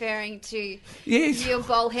was referring to yes, your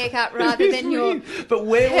bowl haircut rather than your but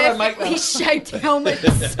where would I make perfectly that? shaped helmet.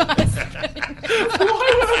 Why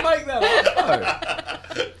would I make that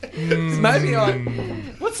up? though? Maybe I.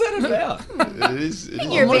 What's that about? It is.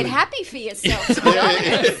 You're a bit happy for yourself. To be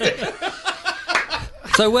honest.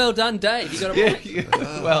 So well done, Dave. You got a point.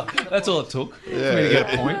 Well, that's all it took for me to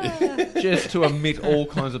get a point. Just to omit all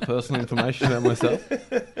kinds of personal information about myself.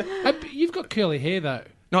 You've got curly hair, though.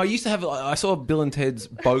 No, I used to have. I saw Bill and Ted's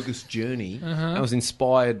Bogus Journey. I was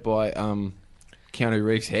inspired by Keanu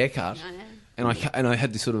Reeves' haircut, and I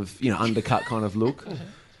had this sort of undercut kind of look.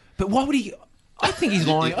 But why would he? I think he's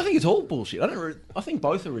lying. I think it's all bullshit. I think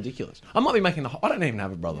both are ridiculous. I might be making I don't even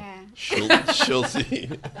have a brother. Yeah.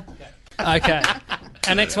 Schultzy. Okay.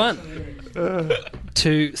 Our next one.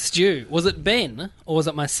 To Stu. Was it Ben or was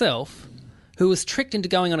it myself who was tricked into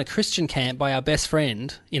going on a Christian camp by our best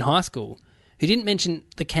friend in high school, who didn't mention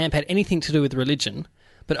the camp had anything to do with religion,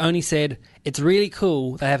 but only said, it's really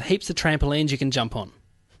cool, they have heaps of trampolines you can jump on?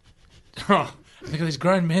 Oh, look at these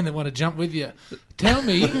grown men that want to jump with you. Tell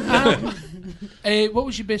me, what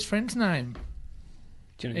was your best friend's name?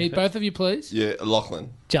 Do you want to go Both of you, please. Yeah,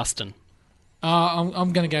 Lachlan. Justin.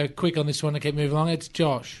 I'm going to go quick on this one to keep moving along. It's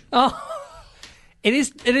Josh. Oh, it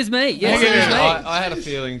is me. Yes, Okay. it is me. I had a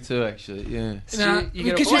feeling too, actually. Yeah. No, you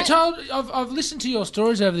get a because point. you told, I've listened to your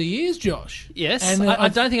stories over the years, Josh. Yes, And, I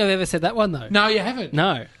don't think I've ever said that one, though. No, you haven't.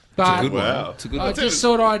 No. But Good Wow. one. It's a good I one. just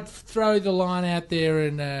thought I'd throw the line out there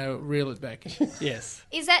and reel it back. Yes.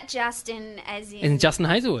 Is that Justin as in... And Justin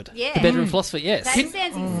Hazelwood. Yeah. The bedroom philosopher, yes. That sounds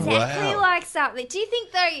exactly Wow. like something. Do you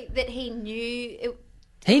think, though, that he knew it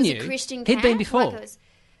He was knew. a Christian He'd camp? been before. Like it was-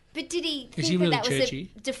 but did he think he really that was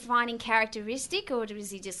churchy? a defining characteristic, or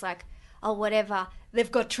was he just like, oh, whatever,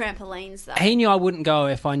 they've got trampolines, though? He knew I wouldn't go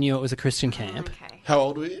if I knew it was a Christian camp. Okay. How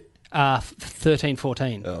old were you? 13,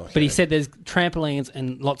 14. Oh, okay. But he said there's trampolines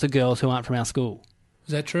and lots of girls who aren't from our school.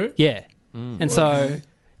 Is that true? Yeah. And so,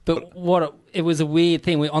 but it was a weird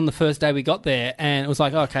thing. On the first day we got there, and it was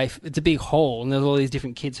like, okay, it's a big hall, and there's all these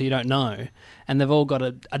different kids who you don't know, and they've all got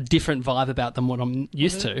a different vibe about them what I'm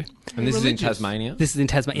used to. And this is in Religious. Tasmania. This is in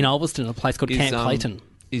Tasmania, in Ulverston, a place called Is, Camp Clayton.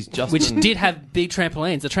 Is Justin... which did have big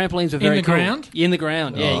trampolines. The trampolines were very the cool. ground? In the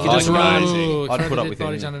ground, yeah. You could Oh, just run. amazing. Ooh, I'd throw put the up dead with it,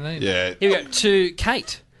 bodies yeah. underneath. Yeah. Here we go. To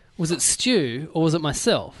Kate, was it Stu or was it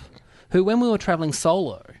myself who, when we were travelling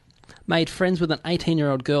solo, made friends with an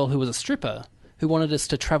 18-year-old girl who was a stripper who wanted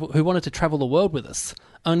to travel the world with us,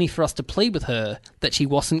 only for us to plead with her that she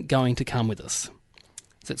wasn't going to come with us?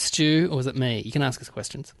 Is it Stu or was it me? You can ask us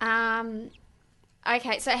questions.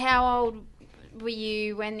 Okay, so how old were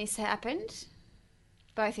you when this happened?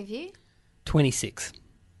 Both of you? 26.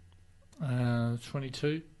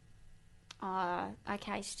 22.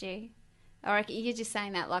 Okay, Stu. I reckon you're just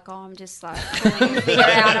saying that like, I'm just like trying to figure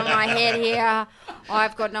out in my head here.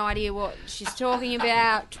 I've got no idea what she's talking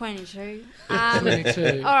about. 22.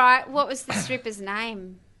 22. All right, what was the stripper's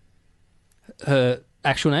name? Her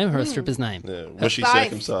actual name or her stripper's name? Yeah. Was she Both.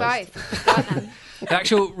 circumcised? Both. Her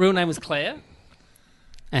actual real name was Claire,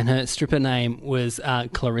 and her stripper name was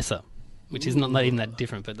Clarissa, which is not even that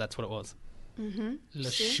different, but that's what it was.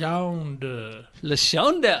 LaShonda.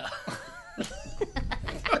 LaShonda.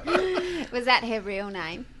 Was that her real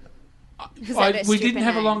name? We didn't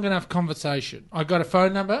have a long enough conversation. I got a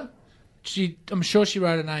phone number. I'm sure she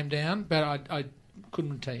wrote a name down, but I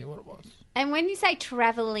couldn't tell you what it was. And when you say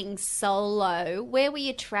travelling solo, where were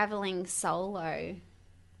you travelling solo?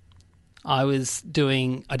 I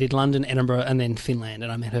did London, Edinburgh, and then Finland,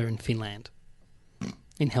 and I met her in Finland.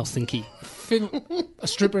 In Helsinki. A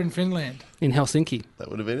stripper in Finland. In Helsinki. That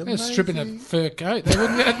would have been They're amazing. stripping a fur coat.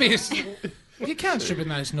 That'd be you can't strip in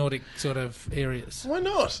those Nordic sort of areas. Why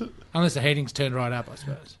not? Unless the heating's turned right up, I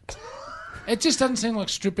suppose. It just doesn't seem like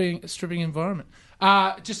a stripping environment.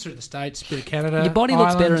 Just through the States, bit of Canada. Your body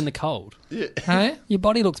looks Ireland. better in the cold. Hey? Your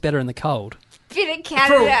body looks better in the cold. Bit of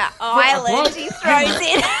Canada, Ireland, what? he throws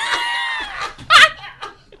in.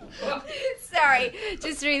 Sorry,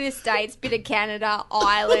 just through the States, bit of Canada,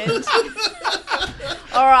 Ireland.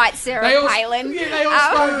 All right, Sarah Palin. Yeah, they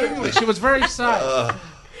all spoke English. It was very safe.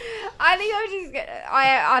 I think I'm just gonna,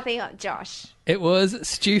 I think I'm Josh. It was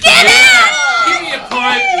stupid. Give me a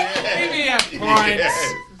point. Give me a point.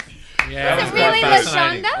 Yeah. Is it really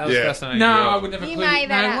fascinating. LaShonda? That was Yeah. fascinating. No, Yeah. I would never You clue. made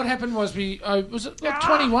that No, up. what happened was was it like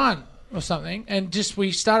 21 or something, and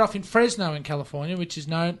we start off in Fresno in California, which is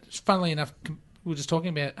known, funnily enough, we were just talking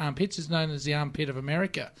about armpits, is known as the armpit of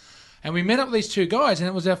America. And we met up with these two guys, and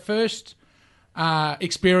it was our first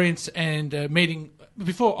experience and meeting.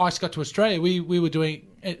 Before ICE got to Australia, we were doing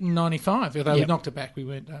it in 95, although we Yep. knocked it back. We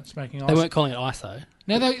weren't smoking ice. They weren't calling it ISO.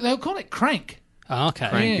 No, they were calling it crank. Oh, okay.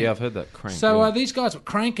 Crank, Yeah. yeah, I've heard that. Crank. So yeah. these guys were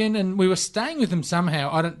cranking, and we were staying with them somehow.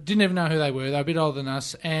 I didn't even know who they were. They were a bit older than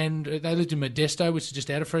us, and they lived in Modesto, which is just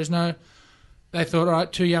out of Fresno. They thought, all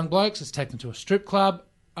right, two young blokes, let's take them to a strip club.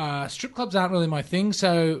 Strip clubs aren't really my thing,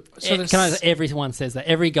 so Everyone says that.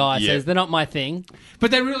 Every guy Yeah. says they're not my thing.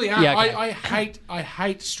 but they really are. Yeah, okay. I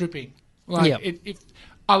hate stripping. Like Yeah.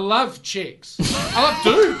 I love chicks. I love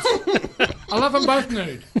dudes. I love them both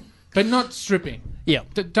nude, but not stripping. Yeah.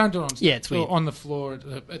 Don't do it on stage. Yeah, it's weird. Or on the floor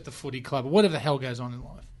at the footy club or whatever the hell goes on in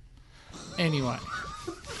life. Anyway.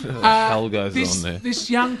 hell goes this, on there. This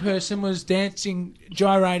young person was dancing,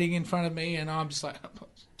 gyrating in front of me, and I'm just like,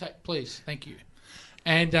 please, thank you.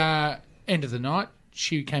 And end of the night,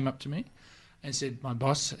 she came up to me and said, my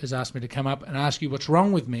boss has asked me to come up and ask you what's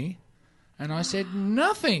wrong with me. And I said,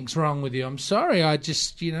 nothing's wrong with you. I'm sorry. I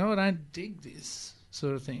just, I don't dig this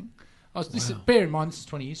sort of thing. Bear in mind, this is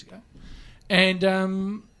 20 years ago.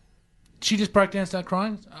 And she just broke down and started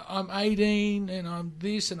crying. I'm 18 and I'm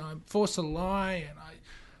this and I'm forced to lie.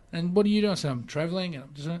 And what are you doing? I said, I'm travelling and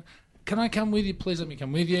I'm just... Can I come with you? Please let me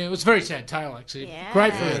come with you. It was a very sad tale, actually. Yeah.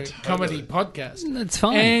 Great for a comedy podcast. That's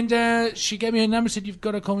fine. And she gave me her number, said, you've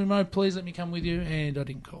got to call me, Mo. Please let me come with you. And I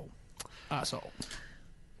didn't call. Arsehole.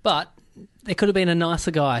 But there could have been a nicer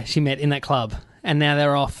guy she met in that club, and now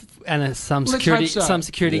they're off, and there's some Let's security hope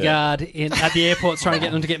so. guard at the airport's trying to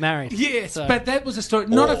get them to get married. Yes, So- but that was a story.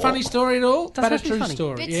 Not a funny story at all, but a have to be true funny.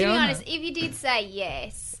 story. But Yeah, to be I know. honest, if you did say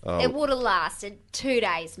yes, it would have lasted 2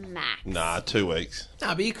 days max. Nah, 2 weeks.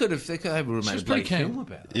 No, but you could have. They would have was made a pretty great keen. film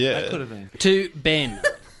about it. Yeah. That could have been. To Ben,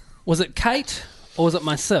 was it Kate or was it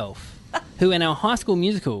myself who in our high school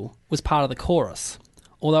musical was part of the chorus?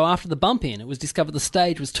 Although after the bump-in, it was discovered the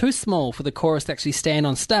stage was too small for the chorus to actually stand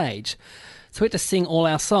on stage, so we had to sing all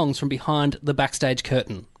our songs from behind the backstage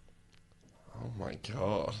curtain. Oh my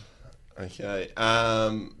god. Okay.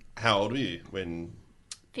 How old were you when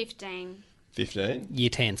 15. 15? Year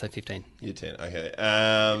 10, so 15. Year 10. Okay.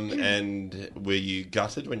 And were you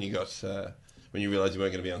gutted when you got when you realised you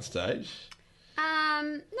weren't going to be on stage?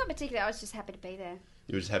 Not particularly. I was just happy to be there.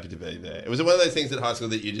 You were just happy to be there. Was it one of those things at high school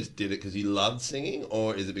that you just did it because you loved singing,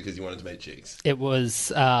 or is it because you wanted to meet chicks? It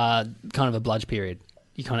was kind of a bludge period.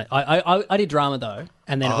 you kind of. I did drama though,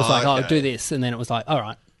 and then it was like, okay. do this, and then it was like, all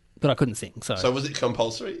right, but I couldn't sing. So, So was it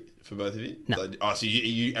compulsory for both of you? No. So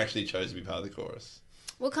you actually chose to be part of the chorus.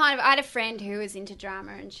 Well, kind of. I had a friend who was into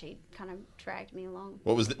drama, and she kind of dragged me along.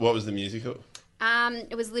 What was the musical?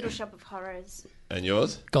 It was Little Shop of Horrors. And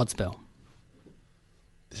yours? Godspell.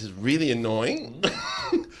 This is really annoying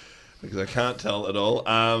because I can't tell at all.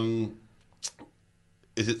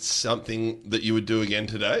 Is it something that you would do again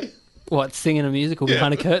today? What, singing a musical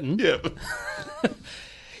behind a curtain? Yeah.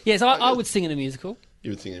 Yes, I would sing in a musical.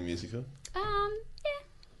 You would sing in a musical?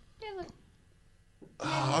 Yeah. Look.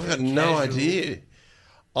 Oh, I've got no idea.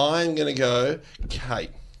 I'm going to go Kate.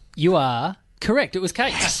 You are correct. It was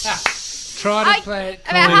Kate. Try to play it.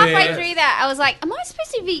 About cool. halfway through that, I was like, am I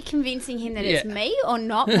supposed to be convincing him that it's Yeah. me or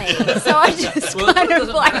not me? So I just Well, kind it of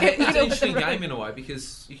doesn't like matter. it It's an middle of interesting the game road. in a way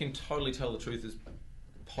because you can totally tell the truth as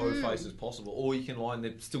po-faced as possible, or you can lie and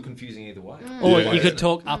they're still confusing either way. Or Yeah. you could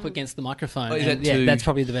talk up against the microphone. Oh, is and, that too- that's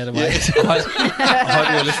probably the better way. I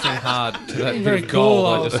hope you're listening hard to that bit Very of cool. gold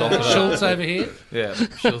I Old just offered up. Schultz over here. Yeah,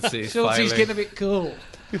 Schultz is Schultz is failing. getting a bit cool.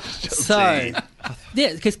 So,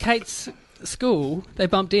 yeah, because Kate's school, they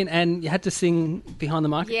bumped in and you had to sing behind the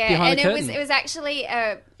mic, Yeah, behind and the it curtain. was actually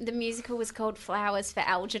the musical was called Flowers for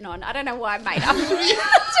Algernon. I don't know why I made up. I don't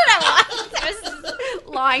know why. I was just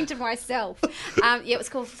lying to myself. Yeah, it was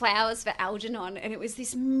called Flowers for Algernon, and it was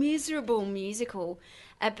this miserable musical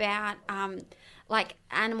about like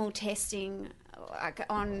animal testing like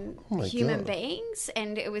on human God. beings,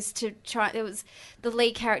 and it was to try. There was the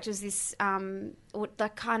lead character was this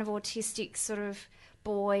like kind of autistic sort of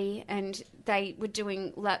boy, and they were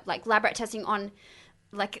doing like laboratory testing on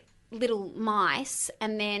like little mice,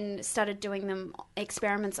 and then started doing them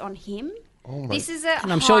experiments on him. This is a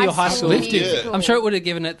And I'm sure your high school musical. I'm sure it would have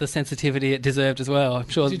given it the sensitivity it deserved as well. I'm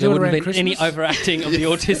sure Did you there do it wouldn't around have been any Christmas? overacting of the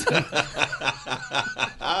autism.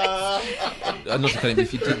 Not to cut in, but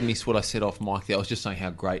if you did miss what I said off mic there, I was just saying how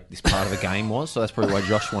great this part of the game was. So that's probably why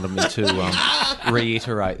Josh wanted me to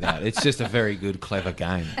reiterate that. It's just a very good, clever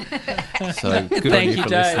game. So good on Thank you you, for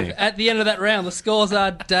Dave. listening. At the end of that round, the scores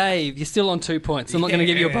are Dave. You're still on 2 points. I'm not going to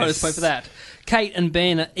give you a bonus point for that. Kate and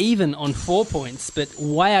Ben are even on 4 points, but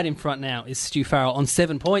way out in front now is Stu Farrell on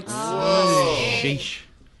 7 points. Sheesh.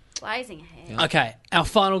 Blazing ahead. Okay, our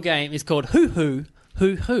final game is called Who.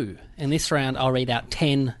 In this round, I'll read out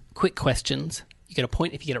 10 quick questions. You get a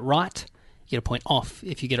point if you get it right. You get a point off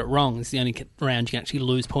if you get it wrong. It's the only round you can actually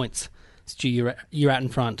lose points. Stu, you're out in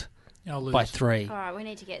front I'll lose. by 3. All right, we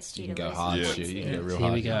need to get Stu You can to go lose hard, Yeah. Stu. You can go real Here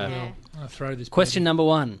hard. we go. Yeah. I'll throw this. Question number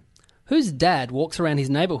 1. Whose dad walks around his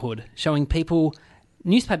neighbourhood showing people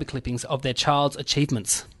newspaper clippings of their child's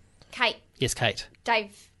achievements? Kate, Yes, Kate.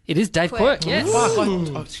 Dave. It is Dave Quirk, yes.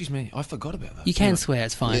 Excuse me, I forgot about that. You can swear,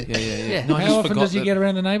 it's fine. Yeah. No, I How just often forgot does he that- get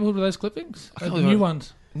around the neighbourhood with those clippings? can't The believe new I-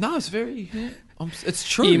 ones. No, it's very. It's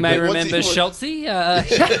true. You may But what's remember he- what- Schultze.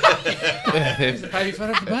 Baby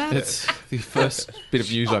photo of the bar. It's the first bit of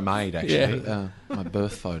news I made, actually. My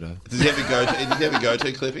birth photo. Does he ever go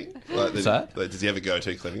to clipping? Like, What's that? Does he ever go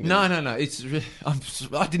to clipping? No. It's.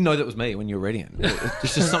 I didn't know that was me when you were reading it.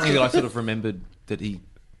 It's just something that I sort of remembered that he.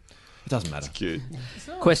 It doesn't matter. Cute.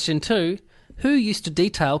 Question 2. Who used to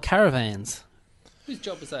detail caravans? Whose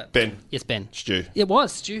job was that? Ben. Yes, Ben. Stu. It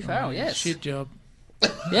was Stu Farrell, yes. Shit job.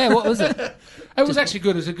 Yeah, what was it? It was actually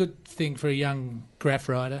good. It was a good thing for a young graph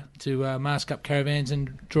writer to mask up caravans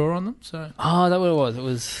and draw on them. So Oh, that what it was. It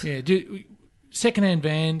was... yeah, do second-hand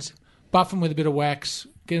vans, buff them with a bit of wax,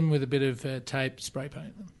 get them with a bit of tape, spray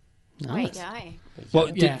paint them. Way Nice. to go. Well,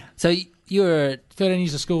 Yeah. So you were... 13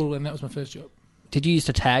 years of school, and that was my first job. Did you used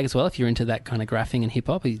to tag as well if you're into that kind of graphing and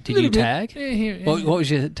hip-hop? Did you Little bit. tag? Yeah, here. Yeah. What was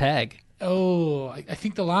your tag? Oh, I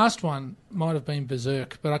think the last one might have been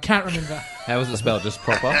Berserk, but I can't remember. How was it spelled? Just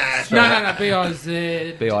proper? no,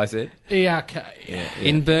 B-I-Z-E-R-K. B-I-Z? Yeah.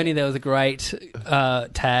 In Burnie, there was a great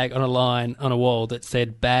tag on a line on a wall that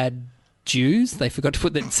said "Bad Jews." They forgot to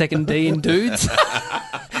put the second D in dudes.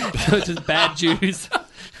 So it's just "Bad Jews."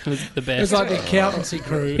 It was the best. It was like the accountancy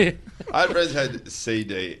crew. I had friends who had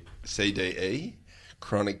CDE,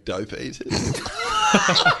 chronic dope eaters.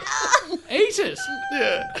 Eaters.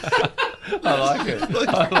 Yeah. I like it.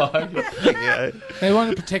 I like it. Yeah. They want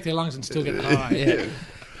to protect their lungs and still get high. Yeah.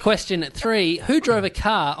 Question 3. Who drove a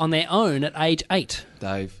car on their own at age 8?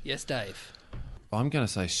 Dave. Yes, Dave. I'm going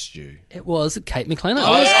to say Stu. It was Kate McLennan.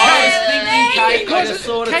 I was thinking Kate. I just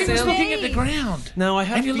thought it Kate was sounded... looking at the ground. No, I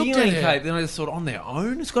had And a you looked feeling, at her. Kate. Then I just thought, on their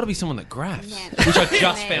own, it's got to be someone that grafts, Yeah. which I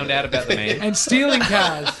just found out about the man. And stealing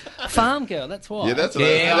cars. Farm girl, that's why. Yeah, that's what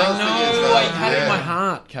Yeah, I I was thinking know. as well. I had it in my Yeah.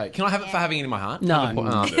 heart, Kate. Can I have it for having it in my heart? No. Have a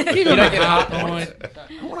po- Give you him don't a get a heart heart point.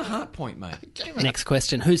 I want a heart point, mate. Next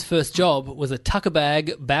question. Whose first job was a tucker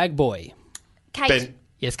bag boy? Kate. Ben.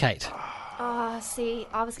 Yes, Kate. Oh, see,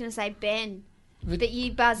 I was going to say Ben. But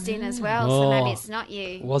you buzzed in as well, Oh. so maybe it's not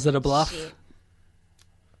you. Was it a bluff? Shit.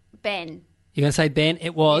 Ben. You're going to say Ben?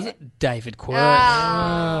 It was David Quirk.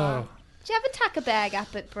 Oh. Did you have a tucker bag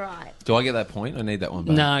up at Bright? Do I get that point? I need that one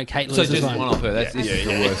back. No, Kate So loses just one. one off her. This is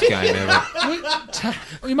the worst game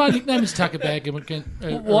ever. My nickname is Tucker Bag, and we can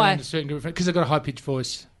Why? around a certain group because I've got a high pitched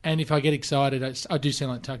voice, and if I get excited, I do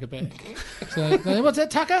sound like Tucker Bag. So, what's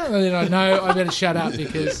that, Tucker? And then I know I better shut up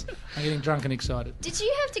because I'm getting drunk and excited. Did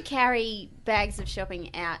you have to carry bags of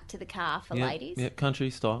shopping out to the car for ladies? Yeah,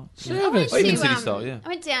 country style. Service. Oh, even To, city style, yeah. I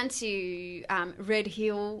went down to Red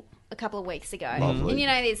Hill a couple of weeks ago, Lovely. and you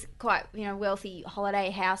know there's quite wealthy holiday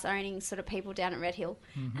house owning sort of people down at Red Hill,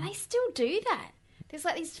 and they still do that. There's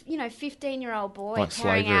like this 15-year-old boy Like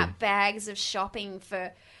carrying slavery. out bags of shopping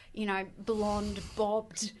for blonde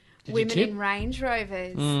bobbed you women tip? in Range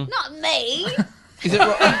Rovers. Not me. Is it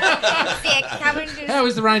right? Yeah, come and just How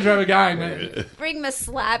is the Range Rover going, mate? bring my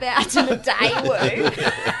slab out to the day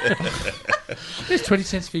woo. There's 20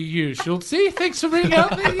 cents for you, Schultze. Thanks for ringing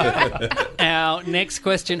up. There you go. Our next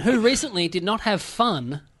question. Who recently did not have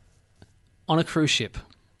fun on a cruise ship?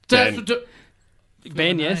 Ben.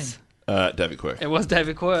 Ben, yes. David Quirk. It was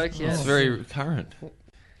David Quirk, yes. It's very current.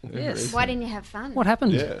 Yes. Why didn't you have fun? What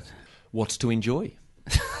happened? Yeah. What's to enjoy?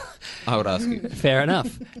 I would ask you. Fair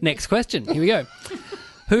enough. Next question. Here we go.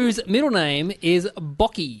 Whose middle name is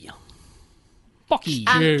Bocky? Bocky.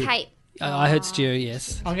 Stu. Kate. I heard Stu,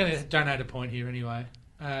 yes. I'm going to donate a point here anyway.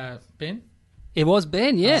 Ben? It was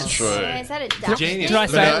Ben, yes. True. Yeah, is that a Dutch Genius. Did I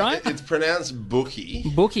thing? say it No, right? It's pronounced Bookie.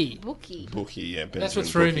 Bookie. Bookie. Bookie, yeah. That's what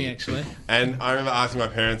Benjamin threw Bookie. me, actually. And I remember asking my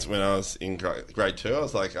parents when I was in grade 2, I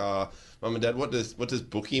was like, Mum and Dad, what does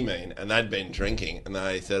bookie mean? And they'd been drinking, and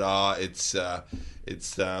they said,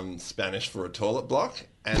 it's Spanish for a toilet block.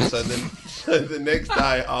 And so then so the next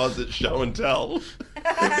day I was at show and tell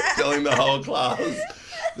telling the whole class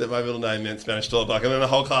that my middle name meant Spanish toilet block. And then the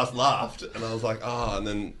whole class laughed, and I was like, and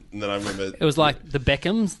then I remember... It was like the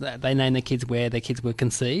Beckhams. They named their kids where their kids were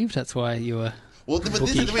conceived. That's why you were... Well, but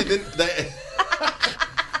this is the weird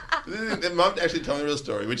thing. Mum actually told me a real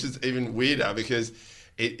story, which is even weirder because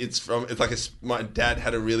my dad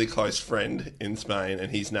had a really close friend in Spain,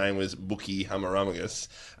 and his name was Bookie Hamaramagus,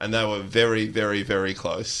 and they were very, very, very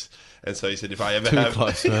close. And so he said, if I ever have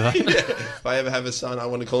close, were they? if I ever have a son, I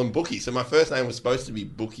want to call him Bookie. So my first name was supposed to be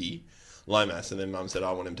Bookie Lomas, and then Mum said,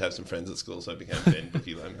 I want him to have some friends at school, so it became Ben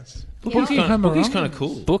Bookie Lomas. Bookie Bookie's kind of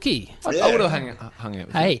cool. Bookie. Yeah. I would have hung out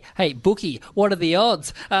with him. Hey, Bookie, what are the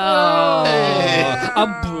odds?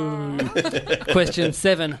 Question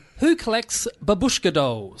 7. Who collects babushka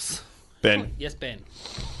dolls? Ben, Yes, Ben.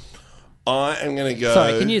 I am going to go...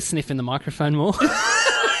 Sorry, can you sniff in the microphone more?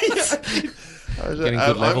 Getting good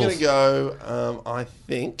I'm going levels. to go, I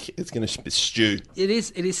think it's going to be Stu. It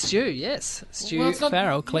is Stu, yes. Stu Well, it's not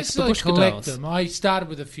Farrell collects necessarily babushka collect dolls. them. I started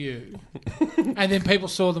with a few, and then people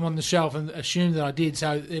saw them on the shelf and assumed that I did.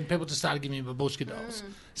 So then people just started giving me babushka dolls.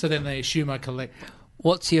 So then they assume I collect them.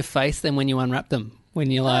 What's your face then when you unwrap them? When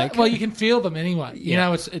you're like... Well, you can feel them anyway. You Yeah.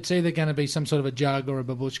 know, it's either going to be some sort of a jug or a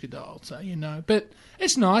babushka doll. So you know, but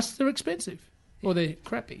it's nice. They're expensive, or they're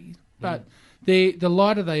crappy. But the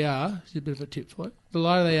lighter they are, is a bit of a tip for it. The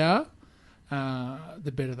lighter they are,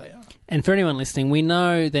 the better they are. And for anyone listening, we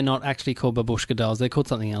know they're not actually called babushka dolls. They're called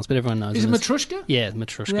something else, but everyone knows Is it them as- Matryoshka? Yeah,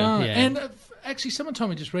 Matryoshka. Right. Yeah. And actually, someone told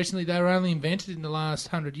me just recently they were only invented in the last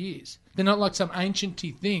 100 years. They're not like some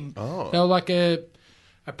ancient-y thing. Oh. They were like a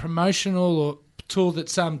promotional or tool that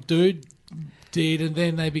some dude did, and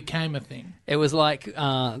then they became a thing. It was like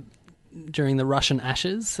during the Russian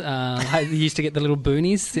Ashes. You used to get the little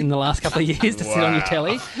boonies in the last couple of years to sit on your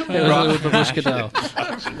telly. There was a little babushka doll.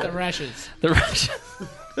 The rashes. The Russian.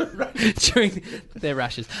 During their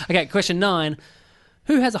rashes. Okay, question 9.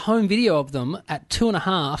 Who has a home video of them at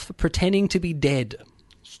 2.5 pretending to be dead?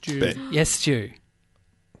 Stu. Ben. Yes, Stu.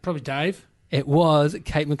 Probably Dave. It was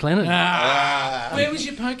Kate McLennan. Where was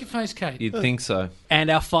your poker face, Kate? You'd think so. And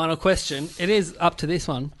our final question, it is up to this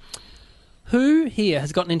one. Who here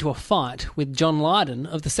has gotten into a fight with John Lydon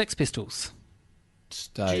of the Sex Pistols?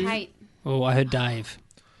 Dave. Kate. Oh, I heard Dave.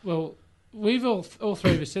 Well, we've all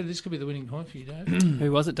three of us said this could be the winning point for you, Dave.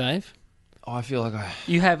 Who was it, Dave? I feel like I...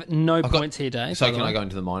 You have no I've got- points here, Dave. So by the can I way. go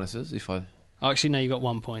into the minuses if I... Oh, actually, no, you got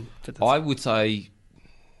 1 point. For this. I would say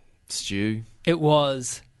Stu. It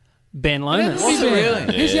was Ben Lomas. Was it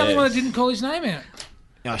really? Who's the other one that didn't call his name out?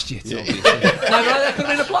 Oh, shit, it's obvious. No, but that could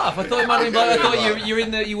have been a bluff. I thought it might have been bluff. I thought you're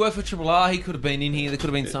in the. You work for Triple R. He could have been in here. There could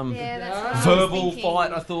have been some Yeah, that's what I was verbal thinking.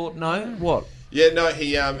 fight. I thought, no, what? Yeah, no,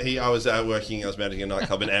 I was working. I was managing a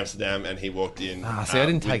nightclub in Amsterdam, and he walked in. See, I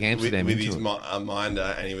didn't take Amsterdam with into his it.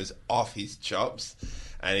 minder, and he was off his chops,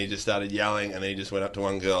 and he just started yelling, and then he just went up to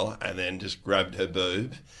one girl, and then just grabbed her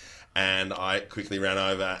boob, and I quickly ran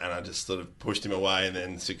over, and I just sort of pushed him away, and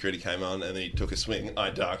then security came on, and then he took a swing. I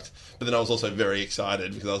ducked, but then I was also very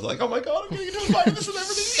excited because I was like, "Oh my god, I'm going to get to a fight with a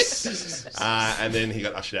celebrity!" And then he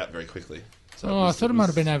got ushered out very quickly. So Oh, I thought it might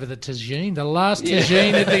have been over the tagine, the last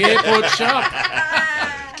tagine at the airport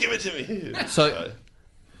shop. Give it to me. So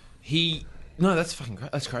he. No, that's fucking.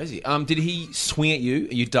 That's crazy. Did he swing at you?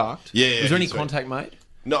 You ducked. Yeah, Was there any he swung. contact made?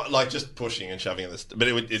 Not like just pushing and shoving at this, but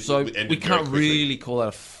it So ended we very can't quickly. really call that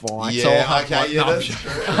a fight. so I'll Yeah, have okay, like- yeah, no, that's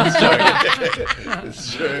true.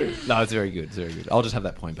 It's true. no, it's very good. It's very good. I'll just have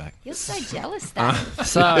that point back. You're so jealous, Dad.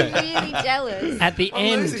 So Really jealous. at the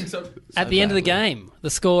end, at the end of the game,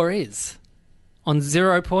 the score is on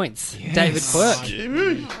 0 points. David Quirk.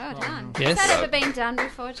 Well done. Yes. Has that ever been done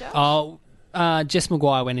before, Josh? Oh, Jess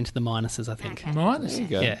Maguire went into the minuses, I think. Okay. Minus.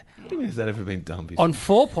 Yeah. Has that ever been done before? On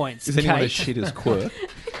 4 points, Is anyone as Kate. shit as Quirk?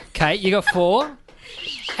 Kate, you got 4.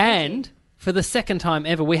 And for the second time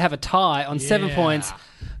ever, we have a tie on 7 Yeah. points.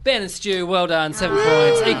 Ben and Stu, well done. 7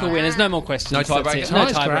 points. Equal winners. No more questions. No That's tiebreaker? it. No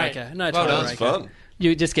Tie's great. tiebreaker. No Well done. tiebreaker. That's fun.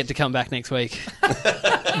 You just get to come back next week.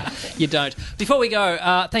 You don't. Before we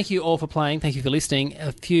go, thank you all for playing. Thank you for listening.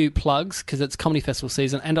 A few plugs because it's Comedy Festival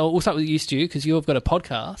season. And I'll start with you, Stu, because you've got a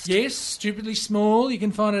podcast. Yes, Stupidly Small. You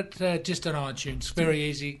can find it just on iTunes. Very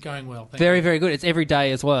easy, going well. Thank Very, you. very good. It's every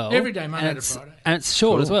day as well. Every day, Monday And to it's- Friday. And it's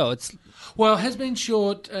short as well. It's Well, it has been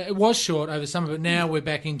short. It was short over summer, but now we're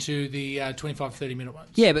back into the 25, 30-minute ones.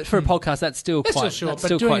 yeah, but for a podcast, that's still It's quite still short, that's but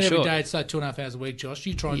still doing quite it every short. day, it's like 2.5 hours a week, Josh.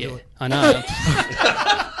 You try and do Yeah, it. I know.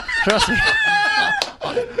 Trust me.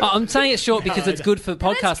 I'm saying it's short because it's good for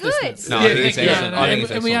podcast good. listeners. No, I think it's Yeah, excellent. I think and,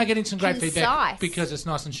 it's and we are excellent. getting some great feedback Concise. because it's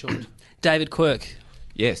nice and short. David Quirk,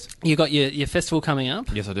 Yes. you got your festival coming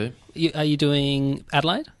up. Yes, I do. Are you doing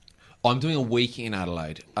Adelaide? I'm doing a week in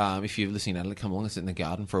Adelaide. If you're listening in Adelaide, come along and sit in the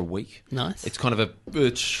garden for a week. Nice. It's kind of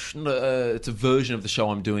it's a version of the show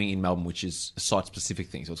I'm doing in Melbourne, which is a site-specific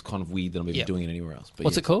thing. So it's kind of weird that I'm even Yep. doing it anywhere else. But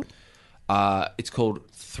What's it called? It's called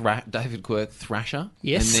David Quirk Thrasher.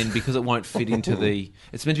 Yes. And then because it won't fit into the...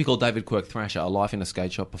 It's meant to be called David Quirk Thrasher, A Life in a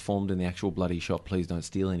Skate Shop, performed in the actual bloody shop, Please Don't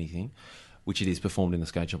Steal Anything, which it is performed in the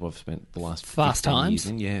skate shop I've spent the last Fast 15 Times? years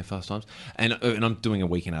in. Yeah, Fast Times. And I'm doing a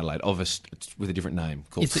week in Adelaide it's with a different name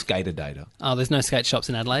called Is it- Skater Data. Oh, there's no skate shops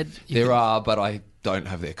in Adelaide. There are, but I don't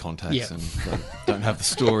have their contacts Yeah. and don't have the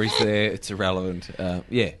stories there. It's irrelevant.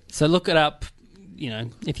 Yeah. So look it up. You know,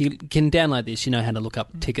 if you can download this, you know how to look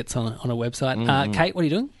up tickets on a website. Kate, what are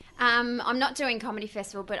you doing? I'm not doing Comedy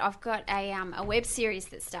Festival, but I've got a web series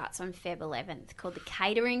that starts on Feb 11th called The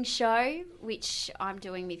Catering Show, which I'm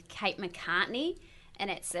doing with Kate McCartney,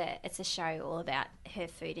 and it's a show all about her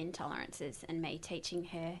food intolerances and me teaching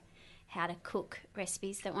her how to cook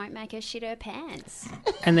recipes that won't make her shit her pants.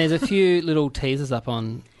 And there's a few little teasers up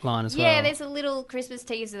online as well. Yeah, there's a little Christmas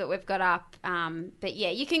teaser that we've got up. But yeah,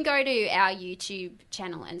 you can go to our YouTube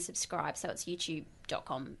channel and subscribe. So it's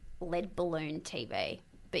youtube.com Lead Balloon TV.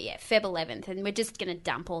 But yeah, Feb 11th, and we're just going to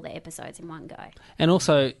dump all the episodes in one go. And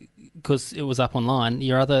also, because it was up online,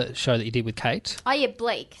 your other show that you did with Kate. Oh yeah,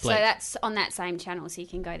 Bleak. So Bleak. that's on that same channel, so you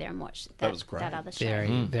can go there and watch that was great. that other show.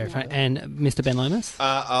 Very funny. And Mr. Ben Lomas?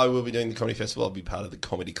 I will be doing the comedy festival. I'll be part of the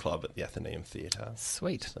comedy club at the Athenaeum Theatre.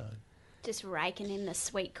 Sweet. So. Just raking in the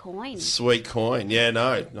sweet coin. Sweet coin. Yeah,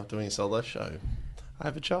 no, not doing a solo show. I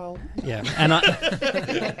have a child. Yeah, and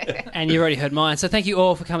and you already heard mine. So thank you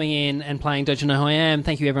all for coming in and playing Don't You Know Who I Am.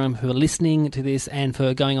 Thank you everyone who are listening to this and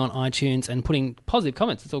for going on iTunes and putting positive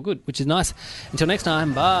comments. It's all good, which is nice. Until next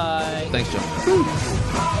time, bye. Thanks,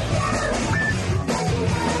 John.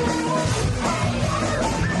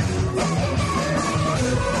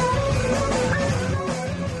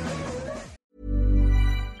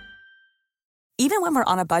 Even when we're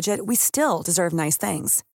on a budget, we still deserve nice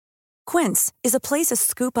things. Quince is a place to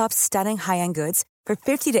scoop up stunning high-end goods for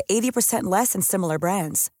 50 to 80% less than similar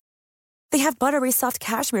brands. They have buttery soft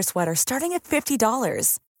cashmere sweaters starting at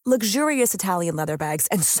 $50, luxurious Italian leather bags,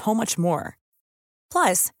 and so much more.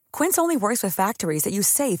 Plus, Quince only works with factories that use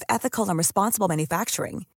safe, ethical, and responsible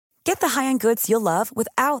manufacturing. Get the high-end goods you'll love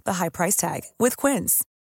without the high price tag with Quince.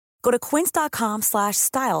 Go to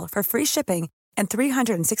quince.com/style for free shipping and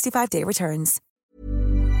 365-day returns.